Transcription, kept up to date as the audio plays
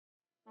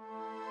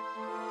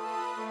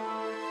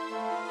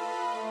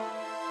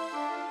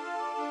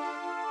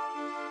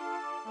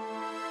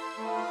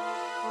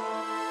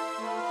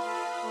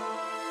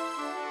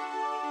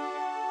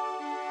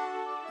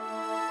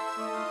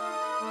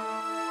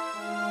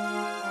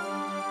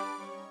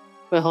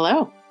Well,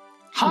 hello.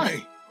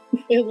 Hi.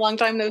 Long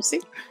time no see.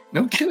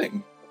 No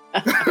kidding.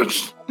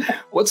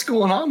 What's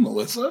going on,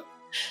 Melissa?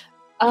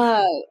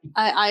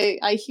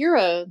 I hear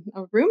a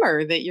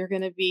rumor that you're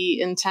going to be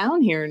in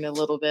town here in a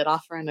little bit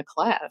offering a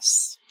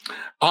class.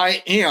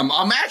 I am.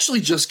 I'm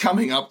actually just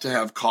coming up to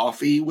have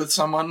coffee with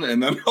someone,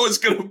 and then I was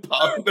going to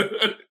pop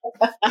it.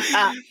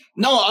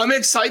 No, I'm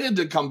excited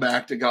to come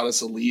back to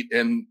Goddess Elite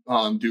and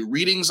do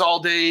readings all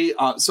day.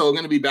 So I'm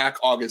going to be back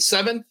August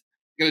 7th.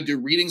 I'm going to do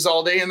readings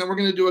all day, and then we're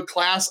going to do a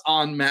class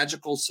on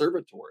magical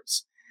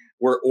servitors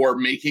or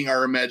making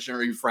our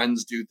imaginary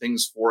friends do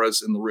things for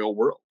us in the real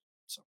world.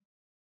 So.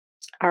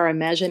 Our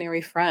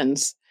imaginary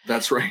friends.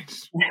 That's right.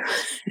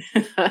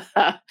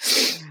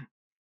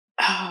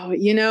 Oh,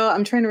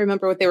 I'm trying to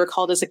remember what they were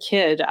called as a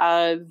kid.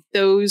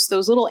 Those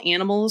little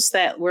animals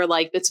that were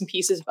like bits and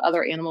pieces of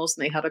other animals,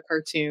 and they had a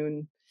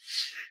cartoon.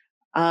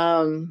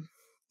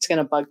 It's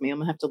gonna bug me. I'm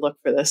gonna have to look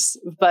for this.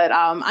 But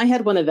I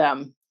had one of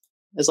them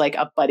as like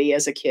a buddy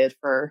as a kid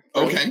for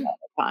okay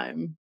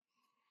time.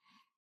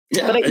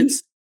 Yeah, but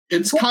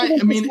it's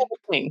kind. I mean,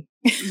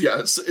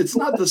 yes, it's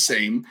not the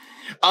same.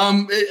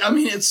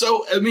 It's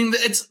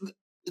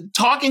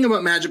talking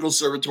about magical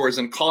servitors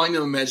and calling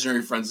them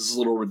imaginary friends is a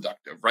little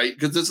reductive, right?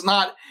 Because it's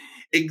not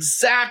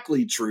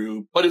exactly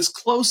true, but it's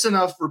close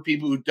enough for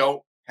people who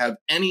don't have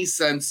any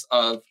sense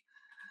of.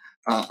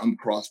 I'm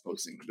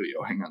cross-posting the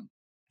video. Hang on.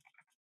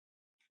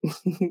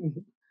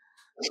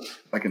 If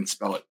I can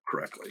spell it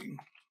correctly.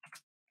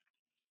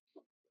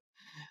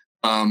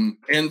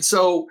 And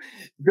so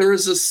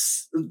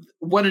there's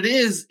what it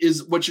is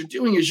what you're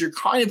doing is you're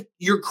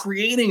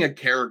creating a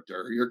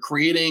character. You're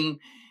creating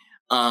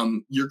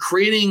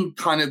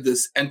kind of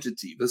this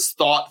entity, this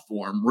thought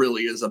form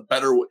really is a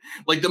better way,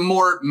 like the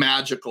more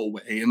magical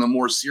way and the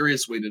more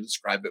serious way to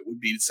describe it would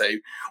be to say,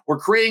 we're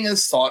creating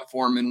this thought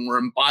form and we're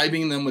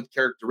imbibing them with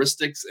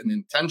characteristics and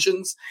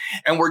intentions.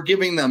 And we're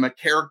giving them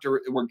character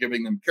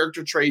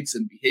traits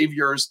and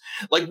behaviors,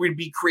 like we'd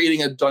be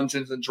creating a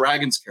Dungeons and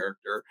Dragons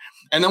character.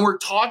 And then we're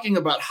talking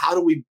about how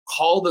do we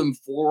call them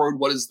forward?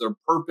 What is their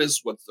purpose?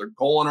 What's their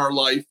goal in our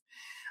life?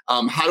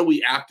 How do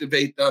we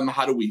activate them?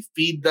 How do we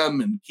feed them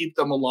and keep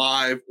them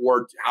alive?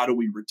 Or how do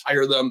we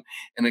retire them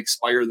and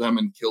expire them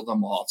and kill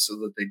them off so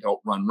that they don't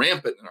run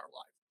rampant in our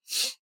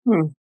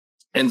life?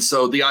 And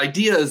so the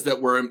idea is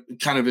that we're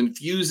kind of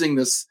infusing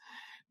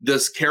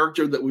this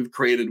character that we've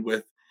created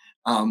with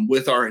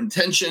our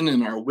intention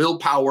and our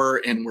willpower,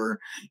 and we're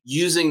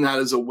using that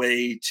as a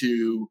way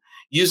to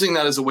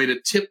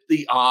tip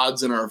the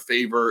odds in our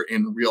favor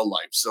in real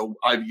life. So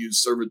I've used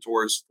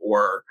servitors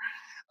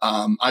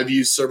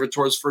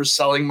for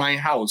selling my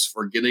house,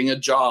 for getting a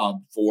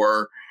job,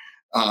 for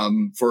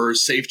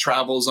safe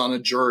travels on a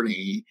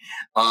journey,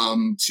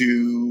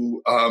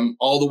 to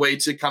all the way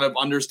to kind of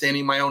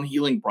understanding my own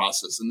healing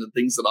process and the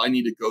things that I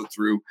need to go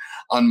through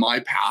on my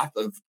path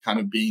of kind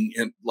of being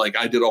in, like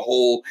I did a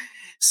whole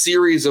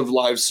series of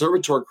live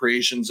servitor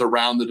creations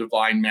around the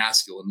divine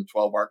masculine, the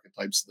 12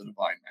 archetypes of the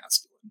divine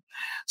masculine.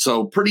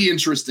 So pretty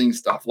interesting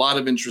stuff. A lot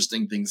of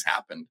interesting things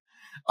happened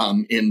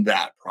in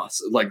that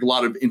process, like a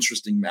lot of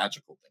interesting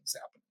magical things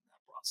happen in that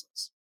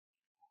process.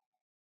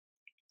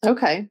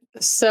 Okay.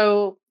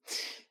 So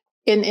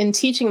in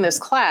teaching this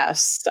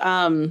class,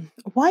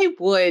 why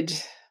would,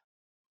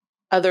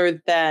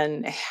 other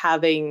than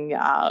having,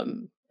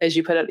 as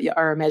you put it,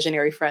 our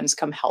imaginary friends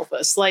come help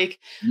us, like,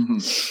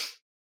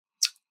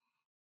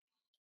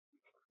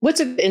 what's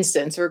an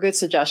instance or a good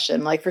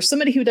suggestion, like for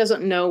somebody who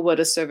doesn't know what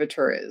a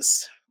servitor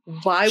is,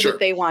 why would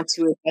they want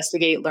to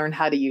investigate, learn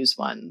how to use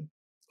one?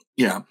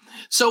 Yeah.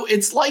 So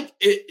it's like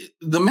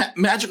the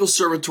magical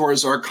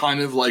servitors are kind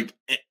of like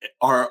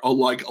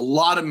like a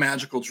lot of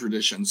magical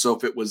traditions. So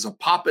if it was a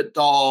puppet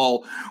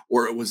doll,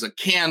 or it was a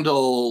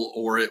candle,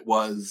 or it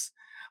was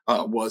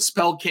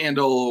spell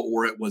candle,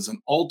 or it was an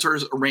altar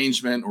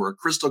arrangement or a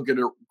crystal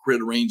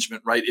grid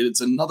arrangement, right?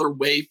 It's another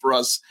way for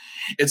us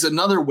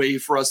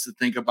to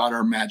think about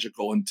our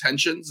magical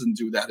intentions and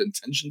do that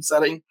intention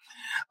setting.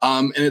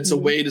 And it's a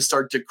way to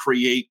start to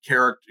create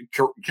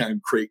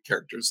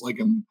characters, like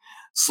I'm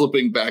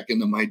slipping back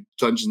into my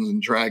Dungeons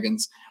and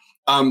Dragons.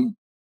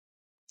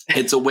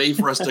 It's a way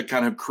for us to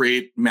kind of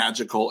create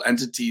magical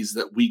entities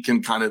that we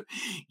can kind of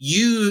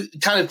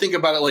think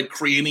about it like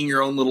creating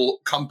your own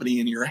little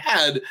company in your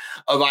head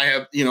of,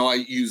 I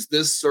use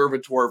this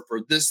servitor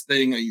for this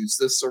thing. I use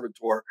this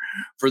servitor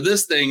for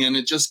this thing. And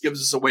it just gives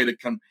us a way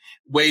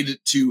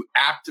to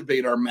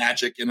activate our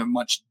magic in a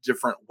much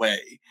different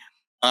way.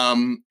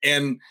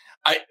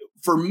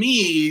 For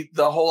me,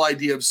 the whole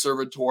idea of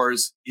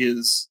servitors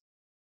is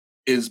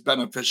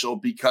beneficial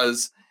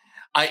because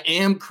I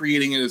am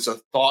creating it as a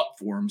thought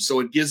form. So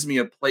it gives me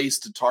a place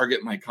to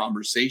target my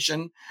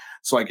conversation.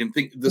 So I can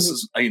think this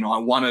is, I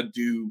want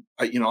to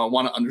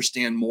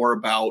understand more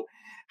about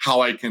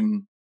how I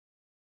can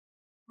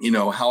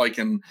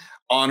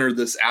honor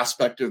this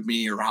aspect of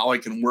me, or how I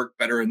can work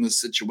better in this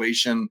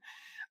situation.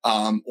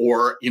 I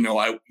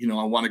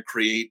want to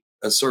create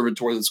a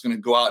servitor that's going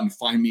to go out and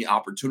find me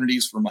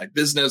opportunities for my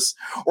business,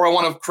 or I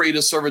want to create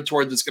a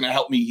servitor that's going to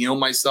help me heal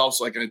myself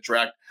so I can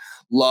attract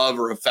love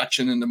or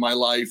affection into my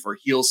life, or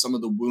heal some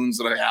of the wounds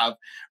that I have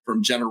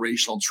from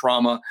generational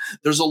trauma.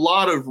 There's a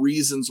lot of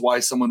reasons why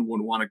someone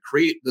would want to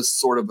create this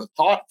sort of a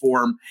thought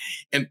form,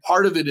 and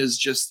part of it is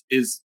just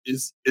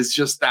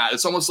that.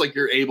 It's almost like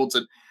you're able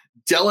to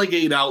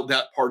delegate out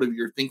that part of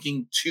your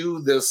thinking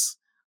to this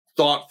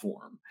thought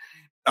form,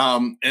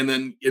 and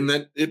then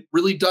it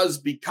really does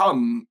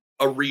become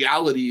a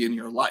reality in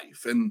your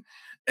life. And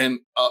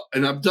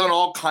I've done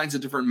all kinds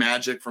of different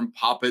magic, from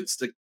puppets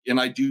to, and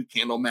I do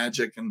candle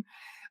magic, and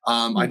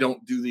I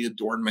don't do the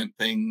adornment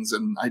things,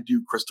 and I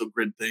do crystal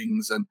grid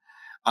things, and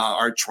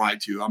or try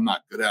to. I'm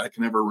not good at it. I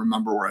can never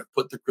remember where I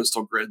put the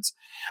crystal grids.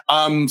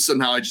 So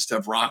now I just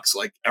have rocks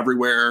like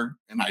everywhere,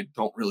 and I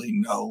don't really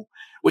know,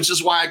 which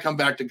is why I come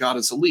back to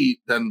Goddess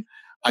Elite. Then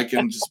I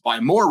can just buy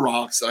more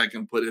rocks that I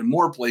can put in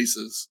more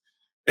places.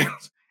 And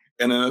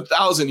in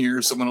 1,000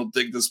 years, someone will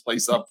dig this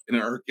place up in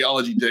an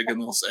archaeology dig,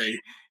 and they'll say,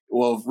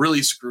 well, I've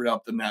really screwed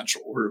up the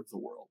natural order of the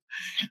world.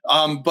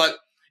 But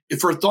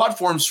for thought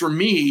forms, for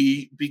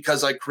me,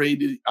 because I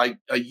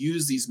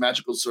use these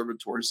magical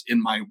servitors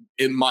in my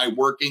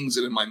workings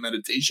and in my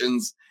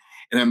meditations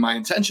and in my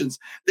intentions,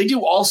 they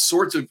do all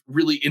sorts of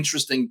really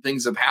interesting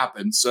things have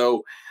happened.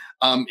 So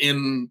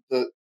in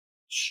the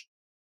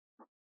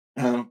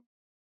I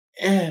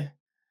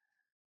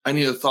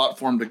need a thought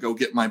form to go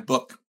get my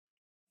book.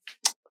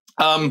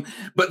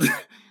 But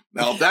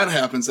now if that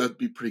happens, that'd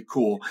be pretty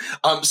cool.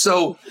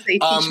 So they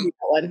teach me that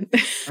one.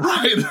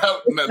 Right,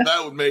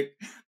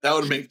 that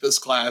would make this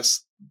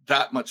class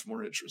that much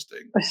more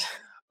interesting.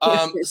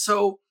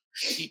 So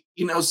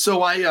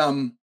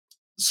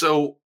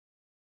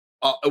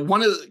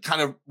one of the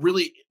kind of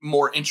really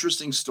more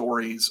interesting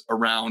stories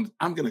around.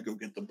 I'm going to go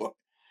get the book.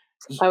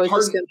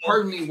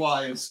 Pardon me while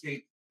I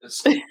escape.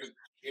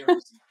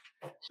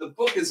 The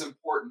book is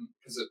important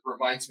because it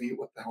reminds me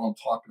what the hell I'm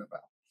talking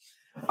about.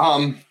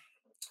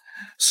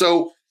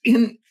 So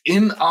in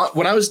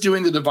when I was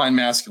doing the Divine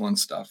Masculine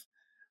stuff,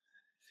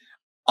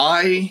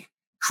 I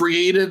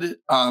created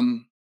a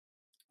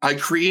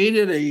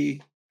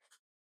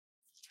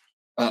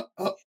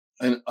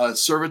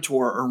servitor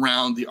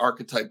around the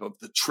archetype of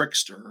the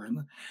trickster.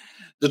 And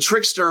the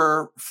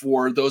trickster,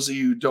 for those of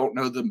you who don't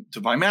know, the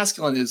Divine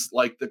Masculine is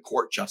like the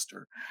court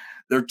jester.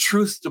 They're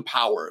truth to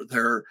power.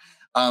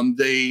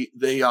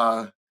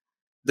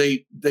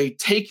 They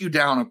take you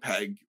down a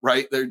peg,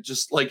 right? They're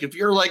just like, if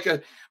you're like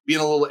being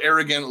a little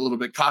arrogant, a little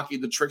bit cocky,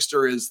 the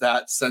trickster is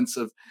that sense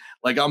of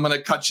like, I'm going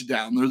to cut you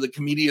down. They're the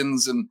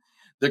comedians and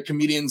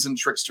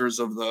tricksters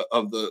of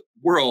the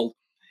world.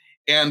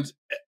 And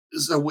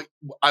so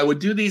I would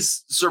do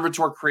these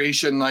servitor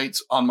creation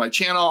nights on my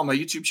channel, on my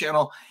YouTube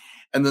channel.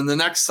 And then the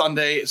next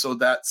Sunday, so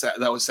that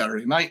was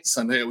Saturday night.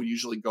 Sunday, I would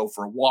usually go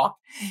for a walk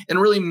and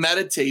really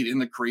meditate in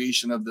the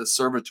creation of this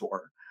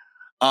servitor.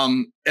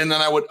 And then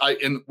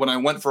when I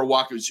went for a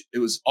walk, it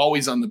was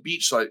always on the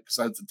beach. So because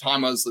at the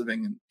time I was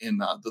living in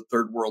the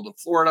third world of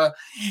Florida.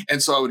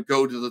 And so I would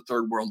go to the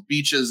third world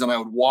beaches, and I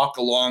would walk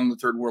along the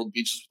third world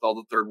beaches with all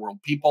the third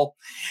world people.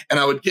 And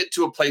I would get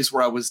to a place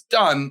where I was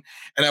done,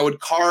 and I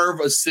would carve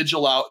a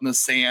sigil out in the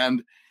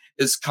sand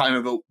as kind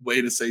of a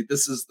way to say,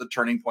 this is the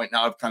turning point.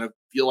 Now I've kind of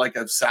feel like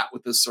I've sat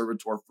with this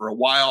servitor for a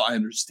while. I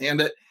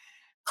understand it.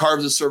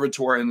 Carve the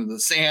servitor into the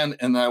sand,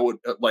 and I would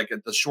like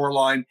at the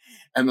shoreline,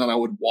 and then I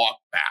would walk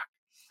back,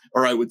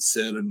 or I would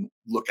sit and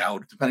look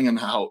out, depending on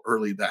how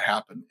early that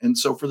happened. And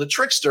so for the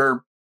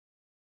trickster,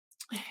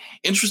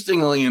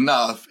 interestingly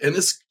enough, and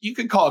this you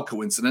could call it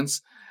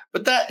coincidence,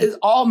 but that is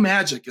all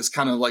magic is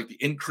kind of like the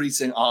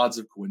increasing odds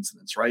of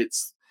coincidence, right?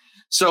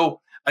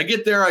 So I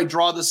get there, I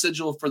draw the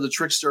sigil for the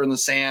trickster in the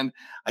sand.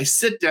 I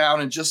sit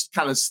down and just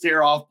kind of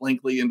stare off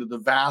blankly into the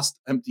vast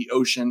empty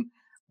ocean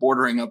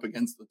bordering up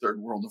against the third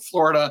world of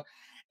Florida.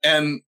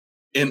 And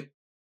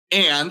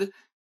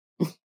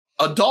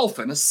a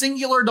dolphin, a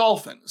singular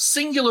dolphin,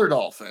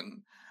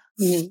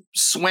 mm-hmm.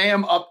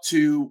 swam up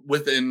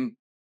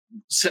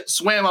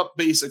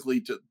basically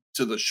to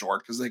the shore,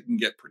 because they can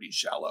get pretty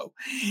shallow,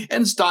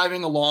 and it's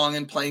diving along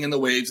and playing in the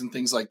waves and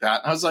things like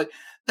that. And I was like,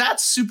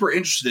 that's super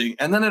interesting.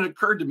 And then it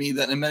occurred to me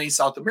that in many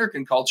South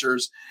American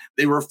cultures,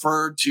 they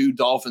refer to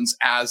dolphins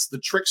as the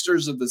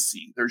tricksters of the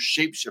sea. They're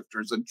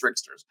shapeshifters and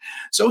tricksters.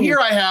 So here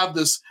I have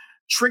this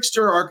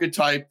trickster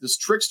archetype, this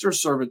trickster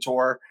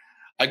servitor.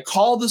 I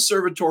call the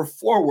servitor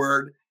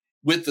forward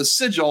with the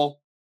sigil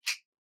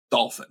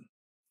dolphin.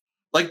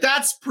 Like,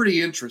 that's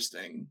pretty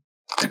interesting,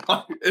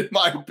 in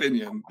my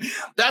opinion.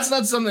 That's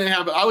not something that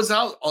happened. I was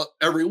out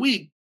every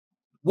week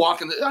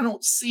walking. I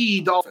don't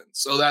see dolphins.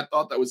 So I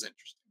thought that was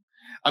interesting.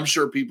 I'm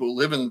sure people who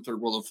live in the third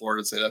world of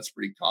Florida say that's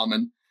pretty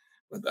common,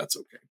 but that's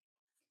okay.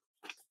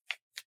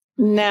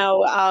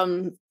 Now,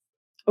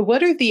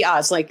 what are the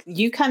odds? Like,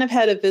 you kind of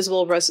had a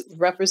visual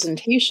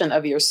representation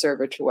of your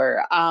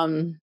servitor.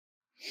 When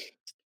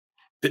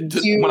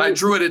I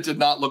drew it, it did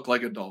not look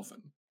like a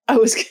dolphin. I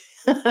was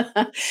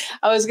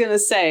going to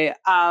say,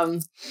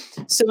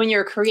 so when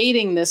you're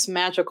creating this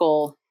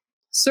magical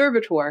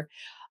servitor,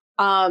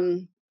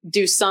 Um,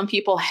 do some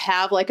people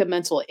have like a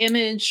mental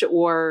image,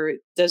 or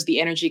does the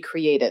energy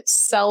create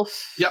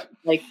itself? Yep.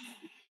 Like,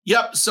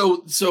 Yep.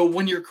 So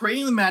when you're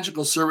creating the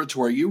magical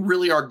servitor, you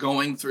really are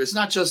going through. It's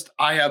not just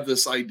I have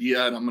this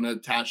idea and I'm going to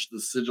attach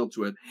the sigil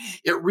to it.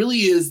 It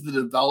really is the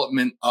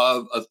development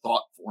of a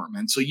thought form,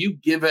 and so you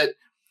give it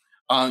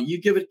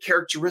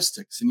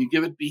characteristics and you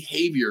give it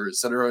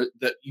behaviors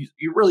that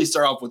you really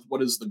start off with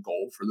what is the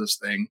goal for this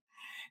thing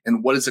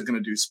and what is it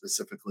going to do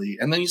specifically,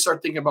 and then you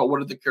start thinking about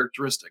what are the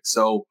characteristics.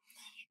 So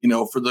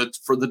for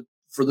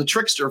the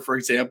trickster, for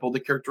example, the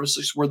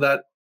characteristics were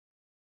that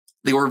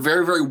they were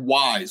very, very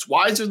wise,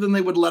 wiser than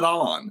they would let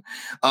on.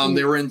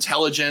 They were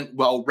intelligent,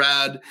 well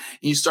read, and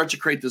you start to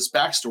create this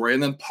backstory.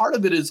 And then part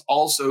of it is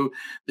also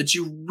that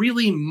you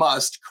really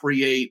must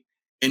create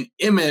an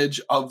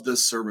image of the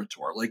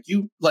servitor.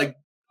 Like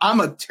I'm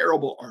a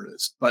terrible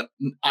artist, but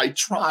I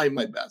try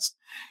my best.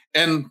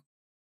 And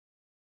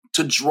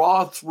to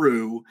draw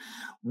through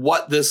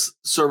what this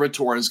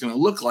servitor is going to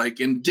look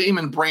like. And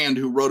Damon Brand,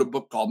 who wrote a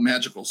book called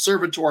Magical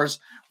Servitors,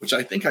 which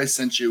I think I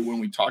sent you when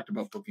we talked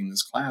about booking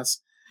this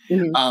class,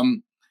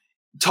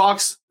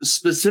 talks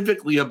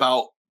specifically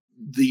about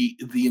the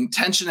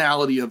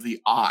intentionality of the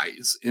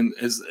eyes, and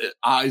as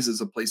eyes as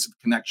a place of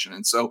connection.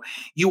 And so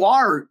you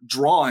are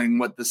drawing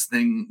what this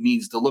thing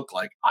needs to look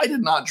like. I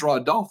did not draw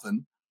a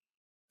dolphin.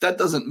 That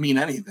doesn't mean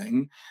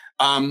anything.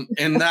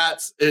 And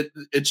that's it.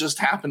 It just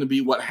happened to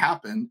be what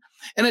happened.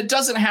 And it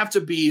doesn't have to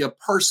be a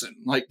person.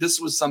 Like, this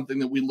was something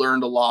that we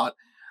learned a lot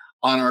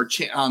on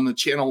on the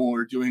channel when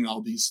we're doing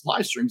all these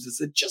live streams, is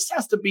it just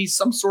has to be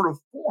some sort of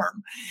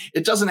form.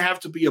 It doesn't have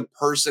to be a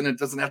person. It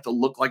doesn't have to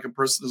look like a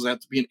person. It doesn't have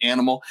to be an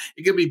animal.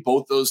 It could be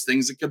both those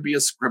things. It could be a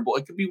scribble.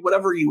 It could be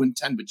whatever you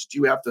intend, but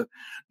you have to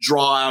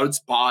draw out its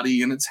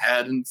body and its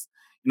head and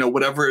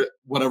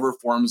whatever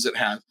forms it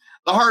has.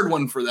 The hard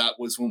one for that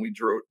was when we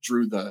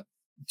drew the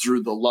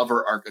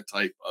lover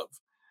archetype of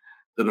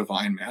the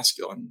divine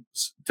masculine.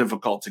 It's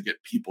difficult to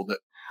get people that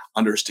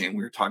understand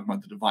we were talking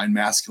about the divine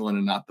masculine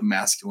and not the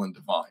masculine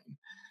divine.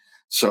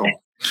 So,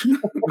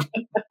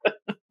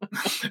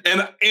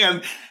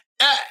 and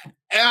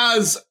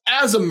as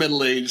a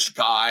middle-aged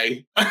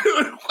guy,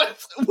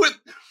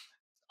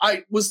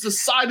 I was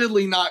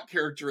decidedly not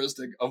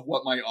characteristic of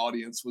what my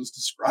audience was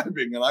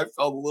describing, and I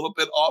felt a little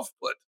bit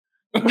off-put.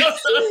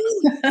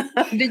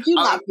 Did you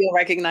not feel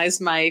recognized,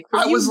 Mike?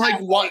 I was like,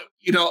 what?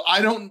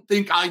 I don't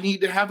think I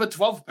need to have a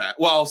 12-pack.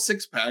 Well,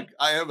 6-pack.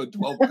 I have a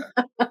 12-pack.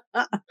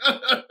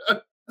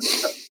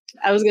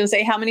 I was going to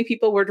say, how many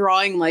people were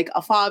drawing like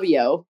a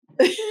Fabio?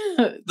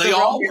 They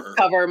all were.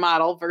 Cover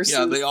model versus.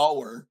 Yeah, they all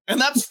were.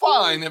 And that's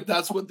fine if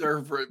that's what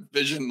their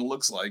vision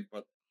looks like.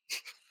 But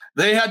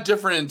they had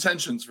different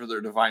intentions for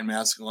their divine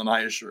masculine,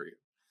 I assure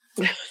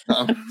you.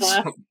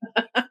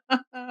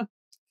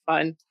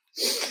 Fun.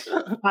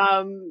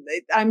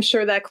 I'm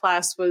sure that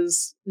class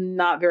was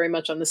not very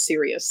much on the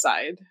serious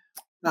side.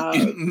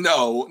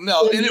 No, and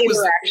it was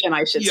interaction,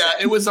 I should say. Yeah,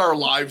 it was our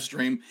live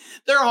stream.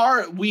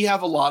 We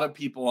have a lot of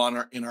people on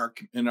my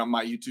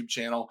YouTube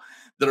channel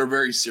that are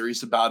very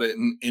serious about it,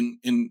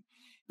 and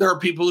there are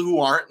people who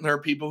aren't, and there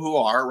are people who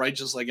are, right,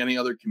 just like any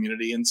other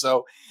community. And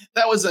so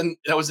that was an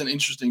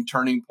interesting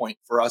turning point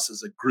for us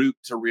as a group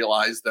to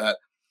realize that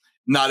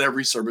not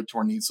every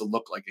servitor needs to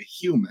look like a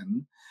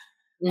human.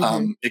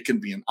 It can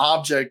be an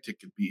object, it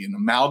could be an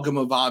amalgam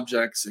of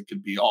objects, it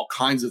could be all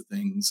kinds of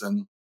things.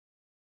 And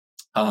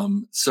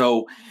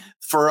so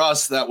for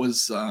us that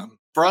was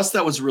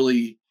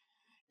really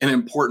an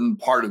important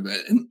part of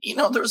it. And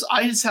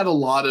I just had a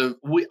lot of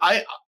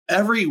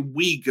every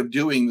week of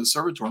doing the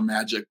servitor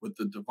magic with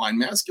the divine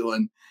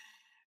masculine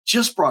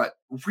just brought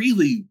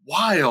really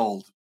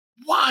wild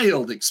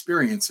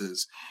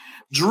experiences,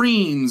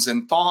 dreams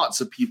and thoughts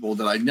of people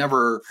that I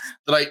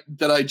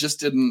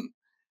just didn't,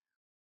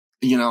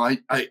 I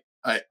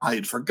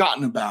had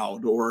forgotten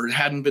about or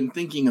hadn't been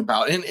thinking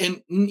about,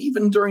 and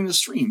even during the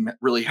stream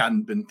really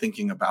hadn't been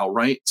thinking about.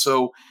 Right.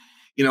 So,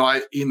 there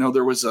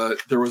was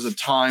a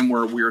time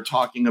where we were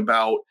talking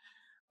about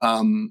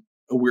the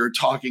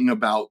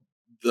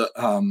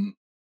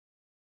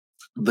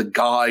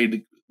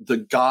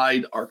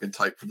guide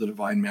archetype for the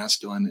divine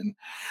masculine. And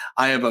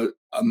I have a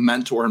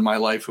mentor in my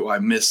life who I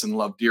miss and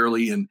love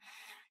dearly. And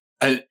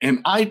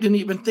I didn't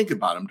even think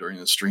about him during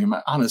the stream.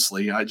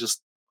 Honestly,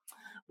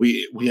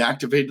 we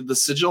activated the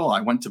sigil. I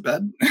went to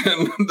bed,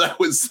 and that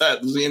was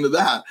the end of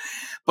that.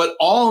 But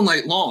all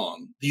night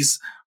long, these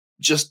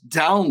just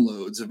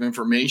downloads of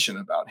information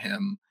about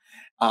him,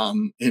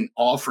 and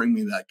offering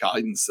me that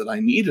guidance that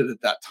I needed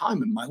at that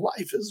time in my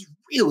life is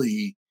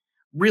really,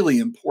 really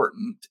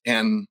important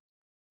and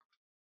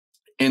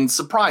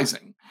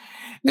surprising.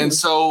 And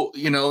so,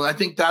 I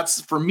think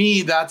that's, for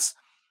me, that's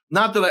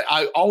not that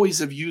I always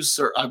have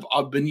used,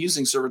 I've been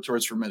using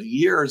servitors for many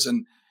years,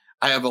 and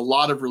I have a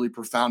lot of really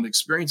profound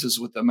experiences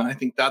with them. And I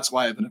think that's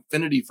why I have an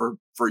affinity for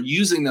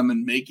using them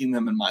and making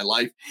them in my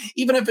life.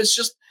 Even if it's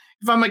just,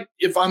 I'm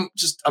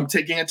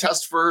taking a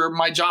test for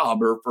my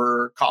job or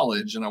for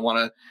college and I want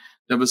to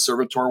have a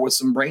servitor with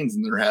some brains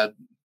in their head,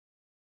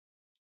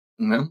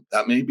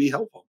 that may be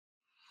helpful.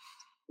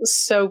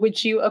 So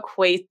would you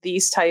equate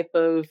these type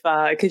of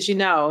because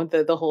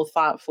the whole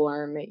thought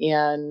form,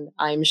 and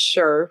I'm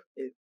sure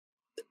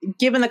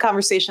given the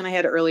conversation I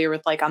had earlier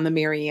with like on the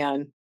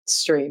Marianne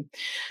stream,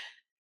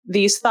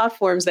 these thought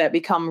forms that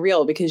become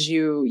real because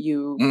Mhm.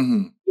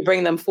 you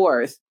bring them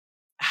forth.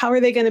 How are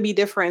they going to be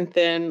different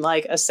than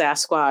like a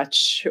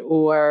Sasquatch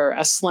or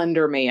a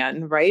Slender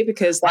Man, right?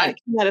 Because that Right.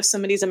 came out of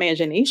somebody's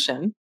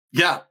imagination.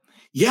 Yeah.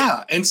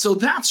 Yeah. And so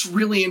that's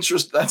really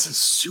interesting. That's a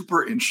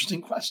super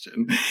interesting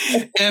question.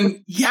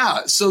 And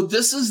yeah, so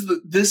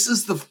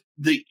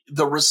the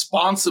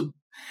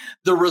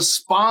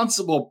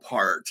responsible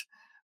part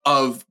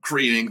of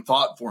creating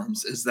thought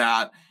forms is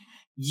that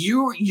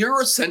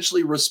you're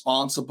essentially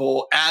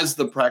responsible as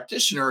the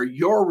practitioner.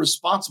 You're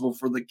responsible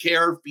for the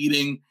care,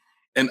 feeding,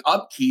 and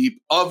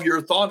upkeep of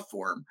your thought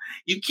form.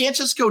 You can't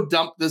just go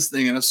dump this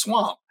thing in a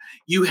swamp.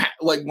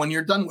 Like when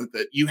you're done with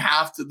it, you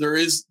have to. There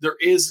is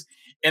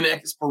an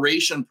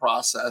expiration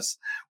process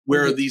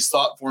where Mhm. these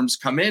thought forms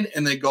come in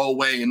and they go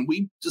away, and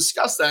we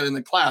discussed that in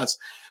the class.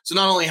 So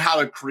not only how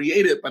to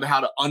create it, but how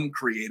to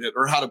uncreate it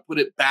or how to put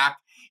it back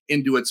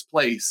into its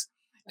place.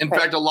 In Okay.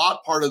 fact, a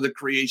lot part of the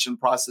creation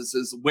process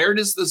is where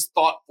does this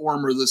thought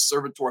form or this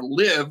servitor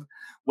live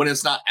when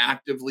it's not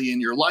actively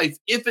in your life,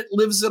 if it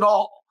lives at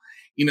all?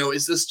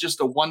 Is this just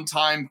a one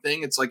time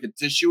thing? It's like a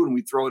tissue and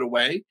we throw it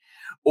away?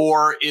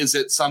 Or is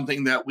it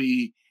something that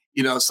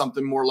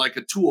something more like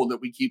a tool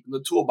that we keep in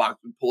the toolbox?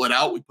 We pull it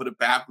out, we put it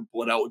back, we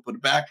pull it out, we put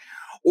it back.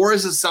 Or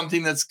is it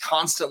something that's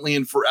constantly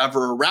and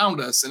forever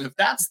around us? And if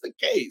that's the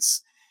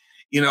case,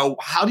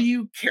 how do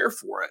you care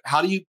for it?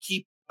 How do you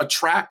keep a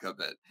track of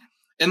it?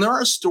 And there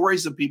are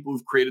stories of people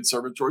who've created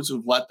servitors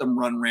who've let them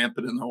run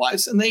rampant in their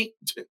lives, and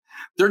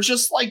they're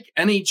just like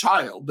any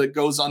child that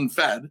goes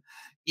unfed.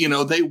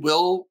 They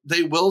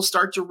will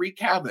start to wreak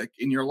havoc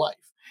in your life,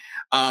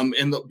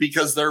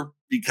 because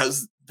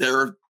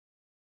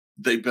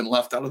they've been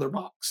left out of their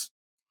box.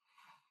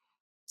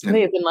 They And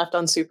have been left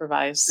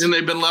unsupervised. and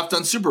they've been left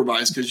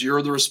unsupervised because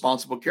you're the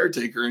responsible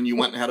caretaker and you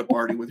went and had a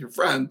party with your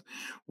friend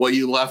while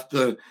you left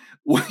the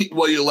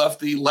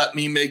let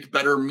me make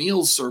better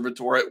meals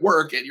servitor at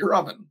work at your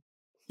oven.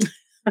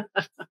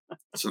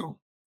 So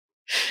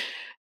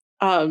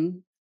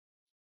Um,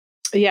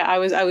 yeah,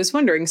 I was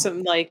wondering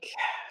something like,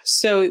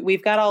 so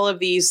we've got all of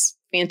these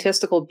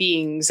fantastical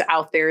beings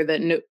out there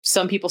that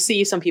some people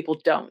see, some people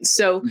don't.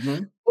 So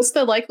mhm. what's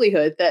the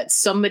likelihood that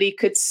somebody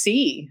could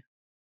see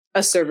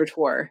a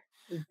servitor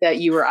that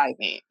you or I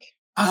make?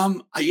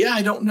 Yeah,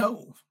 I don't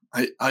know.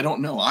 I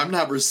don't know. I've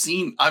never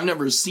seen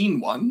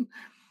one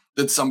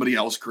that somebody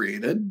else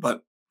created,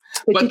 but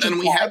But but did you then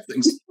we try? have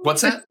things.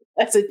 What's that?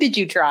 That's it. Did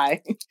you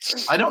try?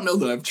 I don't know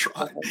that I've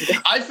tried.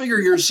 I figure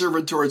your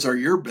servitors are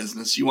your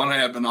business. You want to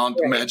have Right.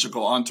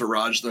 magical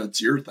entourage,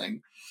 that's your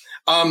thing.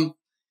 Um,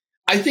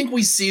 I think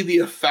we see the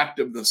effect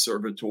of the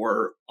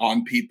servitor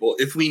on people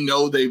if we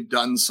know they've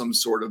done some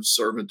sort of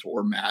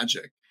servitor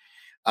magic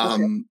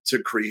Okay.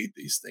 to create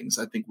these things.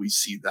 I think we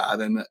see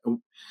that, and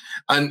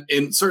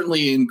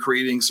certainly in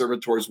creating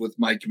servitors with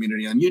my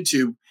community on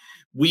YouTube,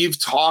 we've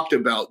talked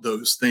about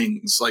those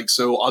things. Like,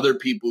 so other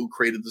people who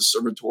created the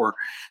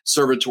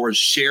servitors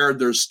shared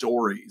their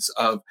stories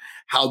of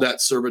how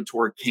that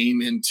servitor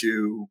came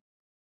into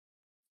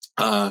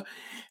uh,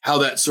 how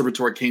that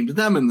servitor came to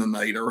them in the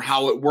night or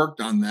how it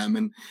worked on them.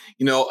 And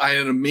I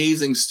had an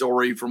amazing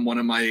story from one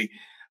of my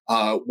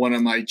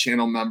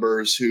channel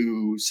members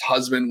whose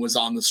husband was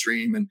on the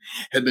stream and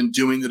had been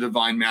doing the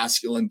divine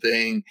masculine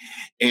thing,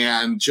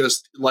 and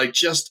just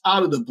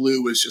out of the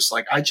blue was just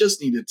like, I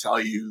just need to tell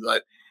you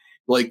that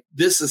like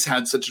this has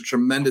had such a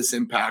tremendous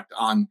impact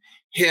on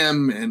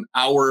him and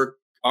our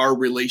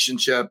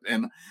relationship,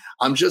 and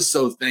I'm just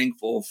so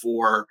thankful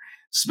for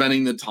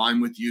spending the time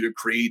with you to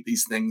create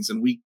these things.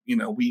 And we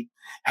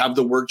have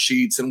the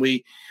worksheets, and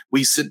we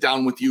sit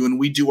down with you and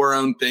we do our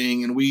own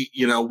thing, and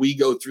we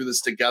go through this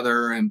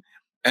together, and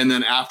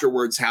then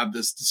afterwards have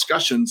this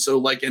discussion. So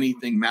like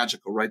anything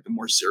magical, right, the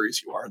more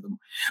serious you are,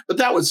 but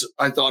that was,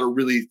 I thought, a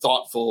really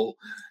thoughtful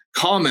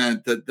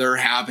comment that they're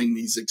having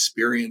these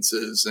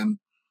experiences, and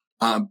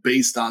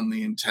based on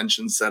the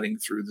intention setting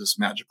through this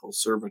magical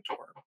servitor.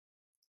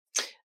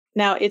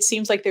 Now it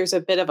seems like there's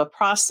a bit of a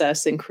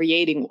process in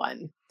creating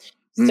one.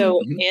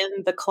 So Mhm.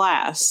 in the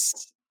class,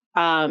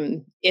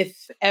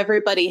 if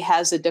everybody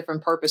has a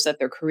different purpose that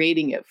they're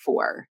creating it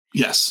for,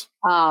 Yes.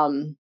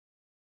 um,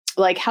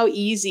 like how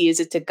easy is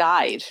it to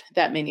guide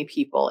that many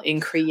people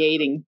in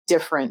creating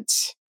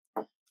different?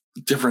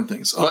 Different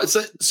things.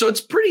 So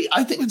it's pretty.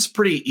 I think it's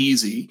pretty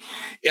easy.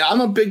 Yeah, I'm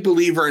a big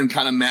believer in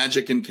kind of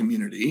magic and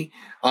community.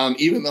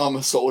 Even though I'm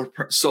a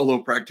solo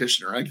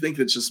practitioner, I think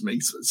it just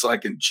makes it so I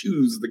can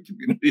choose the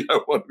community I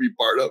want to be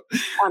part of. I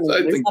So mean,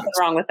 I there's think nothing that's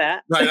wrong with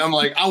that. right. I'm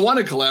like, I want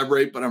to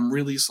collaborate, but I'm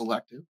really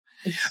selective.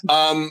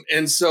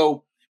 And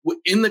so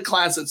in the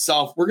class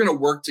itself, we're going to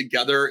work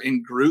together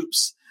in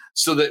groups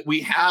so that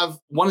we have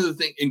one of the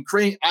things in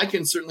creating. I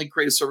can certainly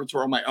create a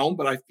servitor on my own,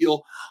 but I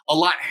feel a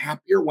lot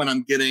happier when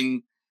I'm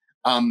getting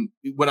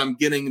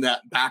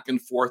that back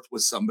and forth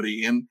with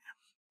somebody.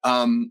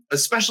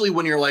 Especially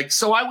when you're like,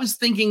 so I was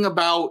thinking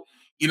about,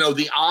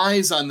 the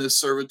eyes on this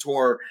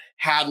servitor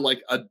had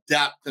like a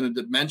depth and a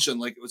dimension.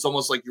 Like it was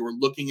almost like you were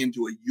looking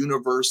into a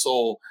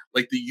universal,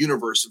 like the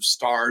universe of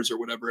stars or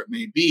whatever it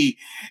may be.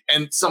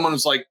 And someone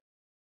was like,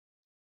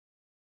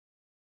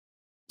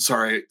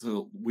 sorry, it's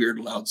a weird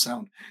loud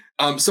sound.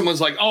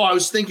 Someone's like, oh, I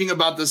was thinking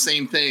about the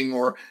same thing,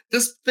 or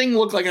this thing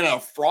looked like it had a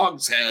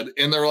frog's head.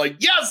 And they're like,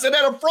 yes, it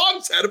had a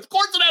frog's head. Of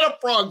course it had a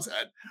frog's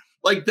head.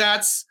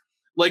 That's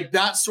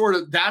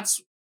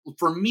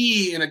for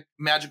me in a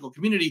magical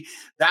community,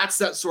 that's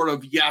that sort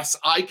of, yes,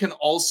 I can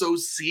also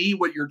see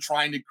what you're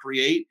trying to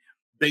create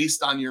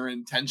based on your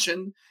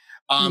intention.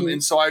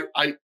 And so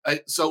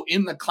so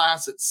in the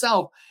class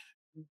itself,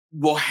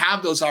 we'll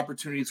have those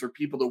opportunities for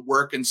people to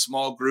work in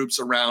small groups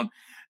around,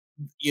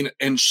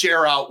 and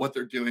share out what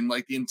they're doing,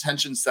 like the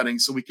intention setting,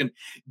 so we can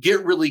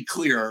get really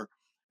clear.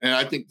 And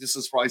I think this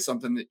is probably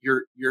something that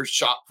your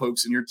shop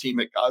folks and your team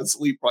at God's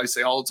Sleep probably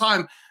say all the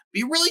time.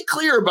 Be really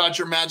clear about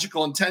your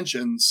magical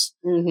intentions,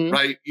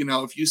 right?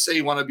 If you say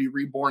you want to be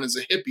reborn as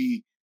a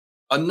hippie,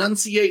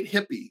 enunciate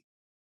hippie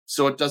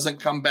so it doesn't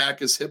come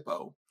back as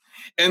hippo.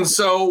 And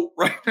so,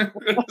 right,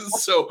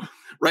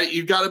 right,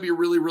 you've got to be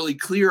really, really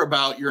clear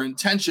about your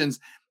intentions,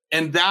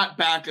 and that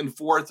back and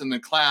forth in the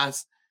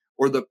class,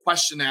 or the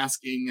question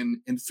asking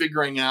and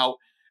figuring out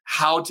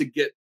how to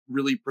get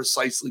really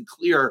precisely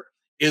clear,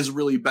 is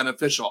really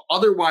beneficial.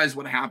 Otherwise,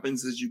 what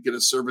happens is you get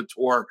a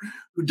servitor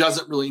who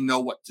doesn't really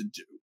know what to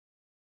do.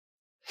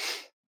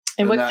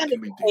 And what kind of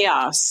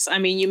chaos? I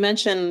mean, you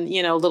mentioned,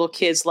 little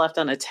kids left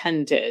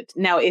unattended.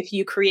 Now, if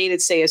you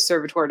created, say, a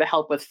servitor to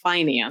help with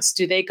finance,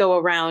 do they go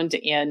around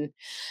and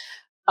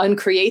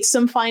uncreate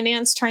some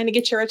finance trying to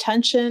get your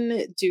attention?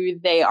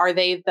 Are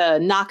they the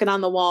knocking on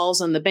the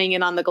walls and the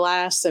banging on the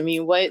glass? I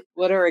mean,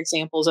 what are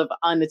examples of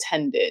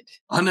unattended?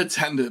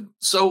 Unattended.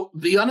 So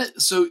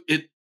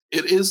it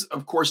is,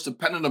 of course,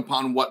 dependent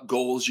upon what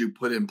goals you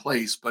put in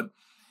place, but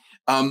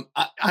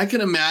I can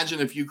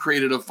imagine if you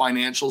created a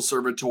financial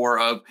servitor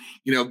of,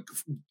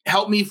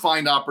 help me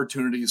find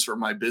opportunities for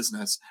my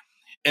business,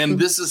 and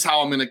this is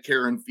how I'm going to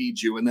care and feed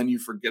you, and then you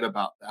forget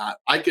about that.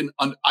 I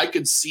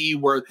could see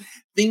where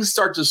things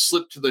start to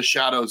slip to the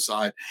shadow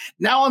side.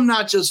 Now I'm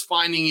not just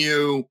finding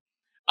you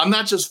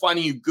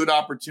good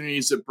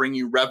opportunities that bring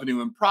you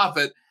revenue and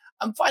profit.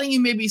 I'm finding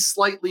you maybe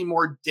slightly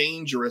more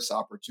dangerous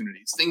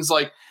opportunities. Things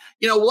like,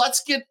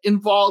 let's get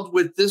involved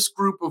with this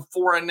group of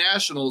foreign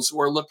nationals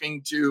who are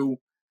looking to,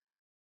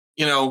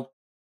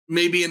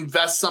 maybe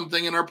invest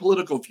something in our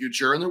political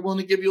future, and they're willing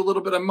to give you a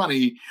little bit of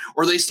money.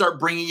 Or they start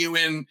bringing you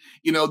in,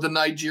 the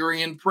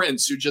Nigerian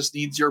prince who just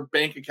needs your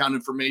bank account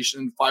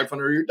information and $500 of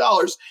your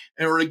dollars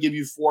in order to give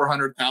you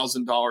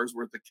 $400,000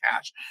 worth of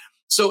cash.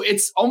 So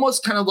it's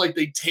almost kind of like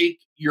they take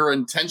your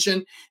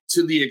intention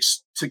to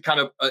kind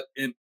of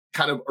an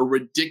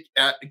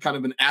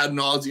ad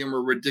nauseum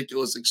or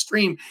ridiculous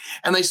extreme,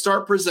 and they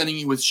start presenting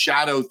you with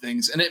shadow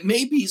things. And it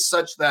may be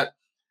such that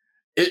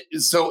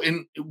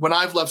when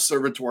I've left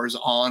servitors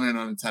on and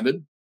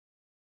unattended,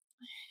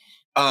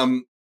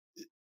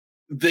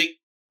 they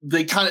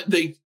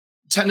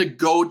tend to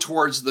go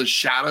towards the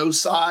shadow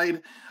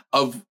side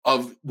of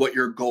what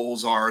your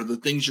goals are, the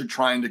things you're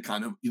trying to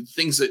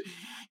things that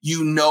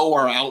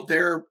are out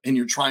there and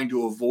you're trying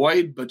to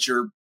avoid, but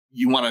you're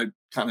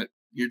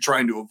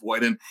trying to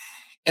avoid.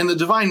 And the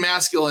Divine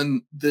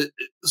Masculine, the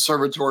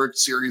servitor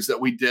series that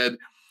we did,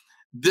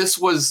 this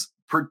was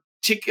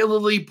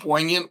particularly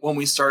poignant when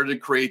we started to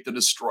create the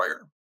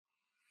Destroyer.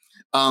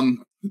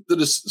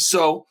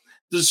 The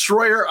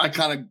Destroyer,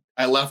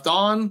 I left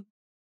on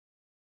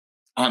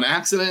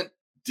accident,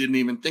 didn't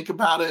even think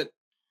about it,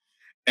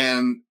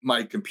 and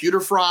my computer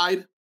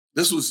fried.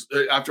 This was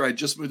after I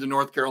just moved to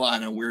North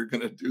Carolina. We were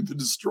going to do the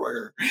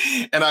Destroyer,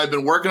 and I've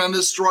been working on the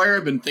Destroyer.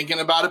 I've been thinking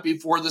about it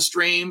before the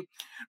stream.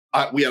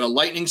 We had a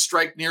lightning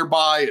strike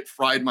nearby. It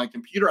fried my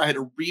computer. I had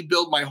to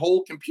rebuild my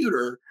whole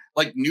computer,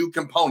 like new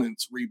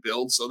components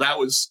rebuild. So that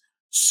was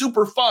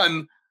super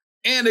fun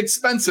and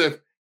expensive.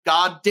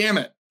 God damn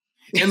it.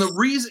 And the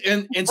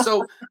reason, and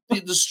so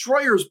the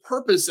Destroyer's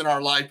purpose in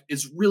our life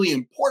is really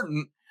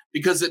important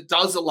because it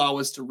does allow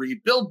us to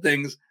rebuild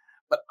things.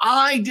 But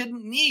I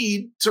didn't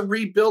need to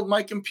rebuild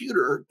my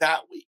computer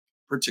that week,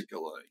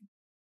 particularly.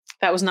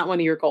 That was not one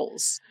of your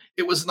goals.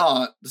 It was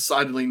not,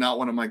 decidedly not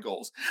one of my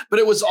goals. But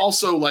it was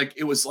also like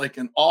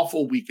an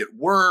awful week at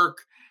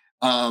work.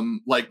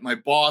 Like my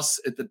boss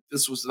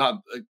this was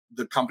not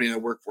the company I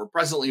work for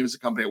presently. It was a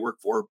company I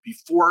worked for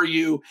before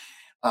you.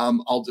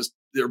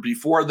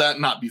 Before that,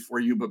 not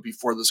before you, but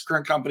before this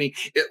current company.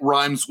 It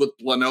rhymes with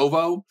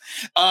Lenovo.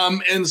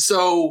 And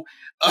so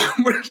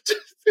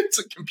it's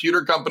a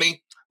computer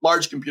company,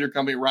 large computer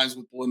company, rhymes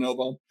with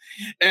Lenovo.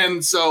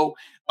 And so,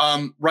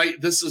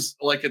 this is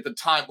like at the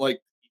time, like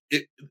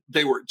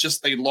they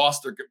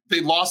lost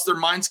their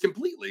minds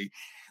completely.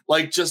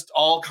 Like just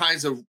all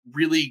kinds of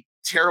really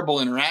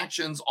terrible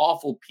interactions,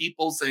 awful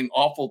people saying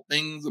awful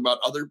things about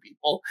other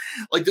people.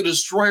 Like the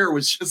Destroyer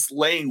was just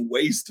laying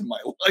waste to my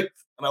life.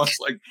 And I was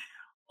like,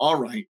 all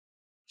right,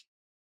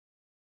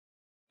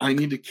 I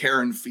need to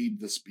care and feed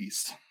this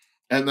beast.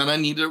 And then I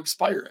need to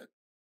expire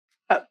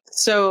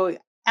So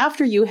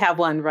after you have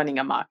one running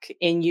amok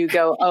and you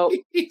go, oh,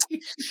 it.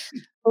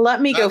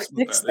 let me go That's what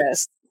fix that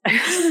is.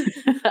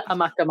 this.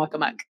 Amok, amok,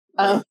 amok.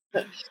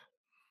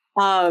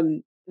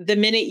 The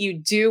minute you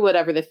do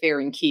whatever the fair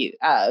and key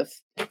of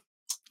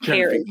Care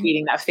care and and feeding.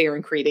 feeding, that fair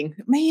and creating,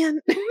 man.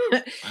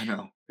 I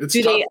know. It's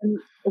Do tough.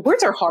 they?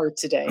 Words are hard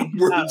today,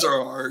 Words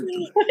are hard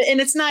today.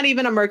 and it's not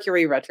even a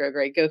Mercury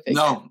retrograde. Go figure.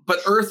 No, but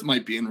Earth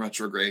might be in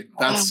retrograde.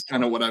 That's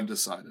kind of what I've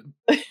decided.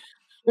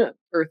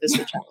 Earth is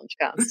the challenge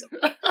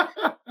constantly.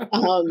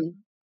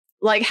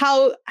 Like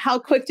how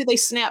quick do they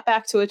snap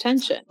back to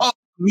attention? Oh,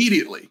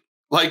 immediately.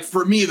 Like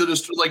for me,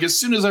 like as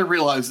soon as I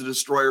realized the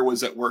destroyer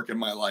was at work in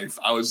my life,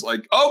 I was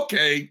like,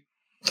 okay,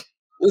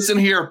 listen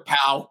here,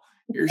 pal.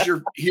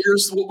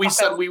 Here's what we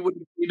said we would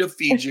need to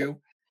feed you.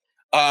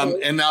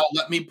 And now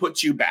let me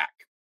put you back.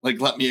 Like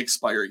let me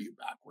expire you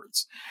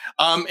backwards.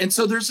 And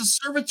so there's a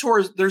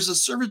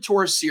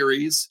servitor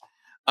series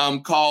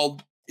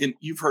called, and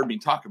you've heard me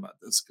talk about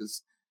this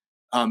because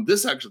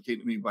this actually came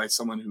to me by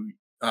someone who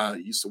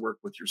used to work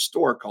with your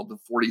store, called the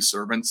 40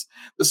 Servants.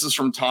 This is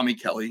from Tommy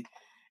Kelly.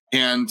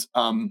 And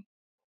hang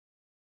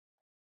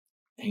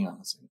on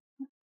a second.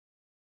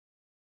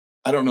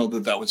 I don't know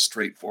that was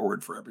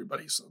straightforward for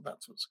everybody. So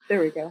that's what's. There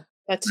we go.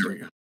 There we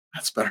go.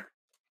 That's better.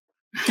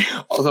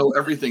 Although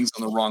everything's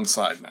on the wrong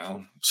side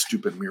now.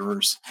 Stupid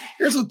mirrors.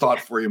 Here's a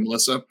thought for you,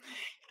 Melissa.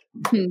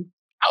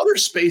 Outer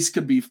space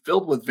could be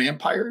filled with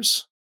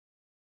vampires,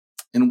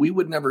 and we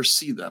would never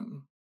see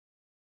them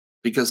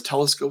because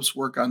telescopes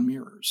work on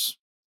mirrors.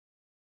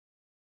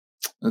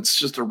 That's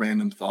just a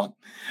random thought.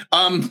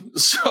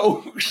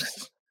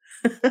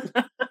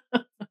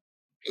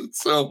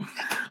 So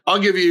I'll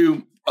give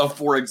you a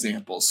 4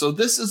 examples. So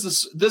this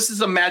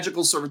is a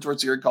magical servitor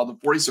series called the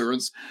 40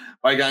 Servants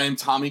by a guy named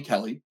Tommy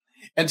Kelly.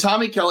 And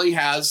Tommy Kelly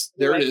has,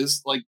 there it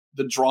is, like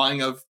the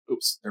drawing of,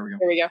 there we go.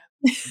 There we go.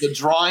 The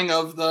drawing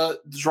of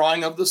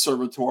the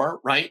servitor,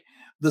 right?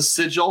 The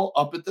sigil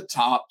up at the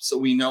top. So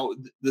we know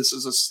this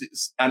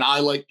is and I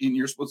like, and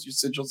you're supposed to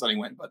use sigils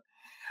anyway, but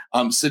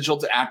sigil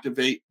to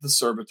activate the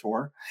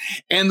servitor.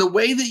 And the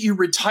way that you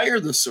retire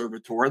the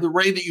servitor, the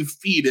way that you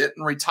feed it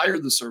and retire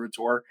the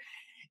servitor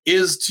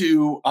is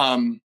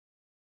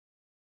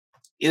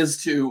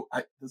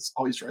this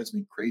always drives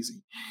me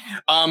crazy.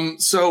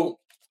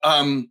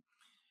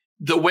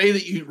 The way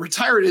that you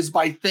retire it is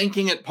by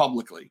thanking it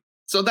publicly.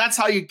 So that's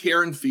how you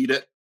care and feed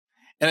it.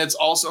 And it's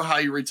also how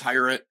you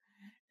retire it.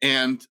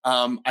 And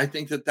I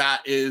think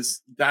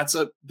that's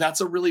a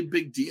really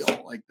big deal.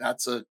 Like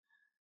that's a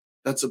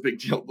big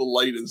deal. The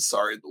light is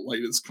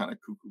kind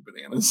of cuckoo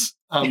bananas.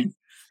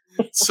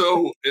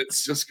 So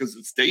it's just because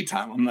it's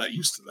daytime. I'm not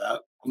used to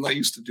that. I'm not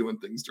used to doing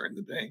things during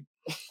the day.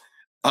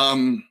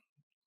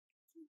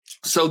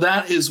 So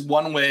that is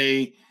one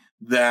way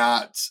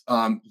that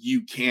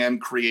you can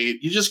create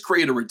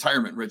a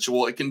retirement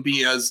ritual. It can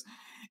be as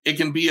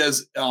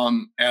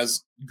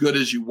good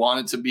as you want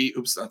it to be.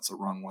 Oops, that's the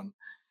wrong one.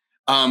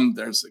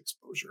 There's the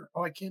exposure.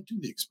 Oh, I can't do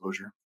the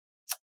exposure.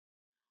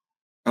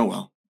 Oh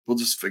well, we'll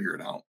just figure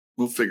it out.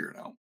 We'll figure it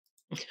out.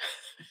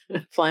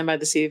 Flying by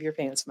the seat of your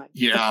pants, Mike.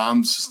 Yeah,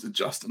 I'm just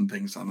adjusting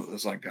things on it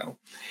as I go.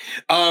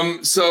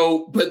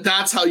 But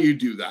that's how you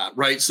do that,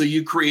 right? So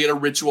you create a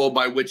ritual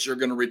by which you're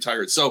going to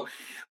retire it. So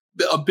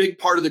a big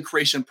part of the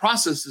creation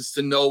process is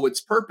to know its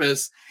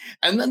purpose,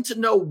 and then to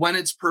know when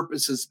its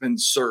purpose has been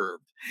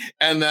served,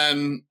 and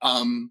then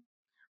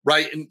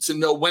right, and to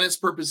know when its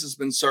purpose has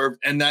been served,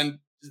 and then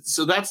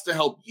so that's to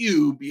help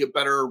you be a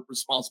better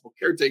responsible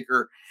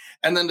caretaker,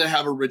 and then to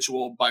have a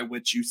ritual by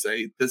which you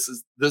say this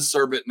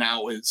servant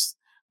now is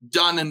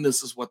done, and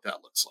this is what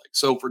that looks like.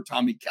 So for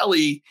Tommy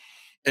Kelly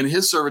and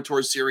his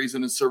servitor series,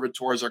 and his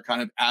servitors are kind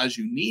of as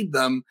you need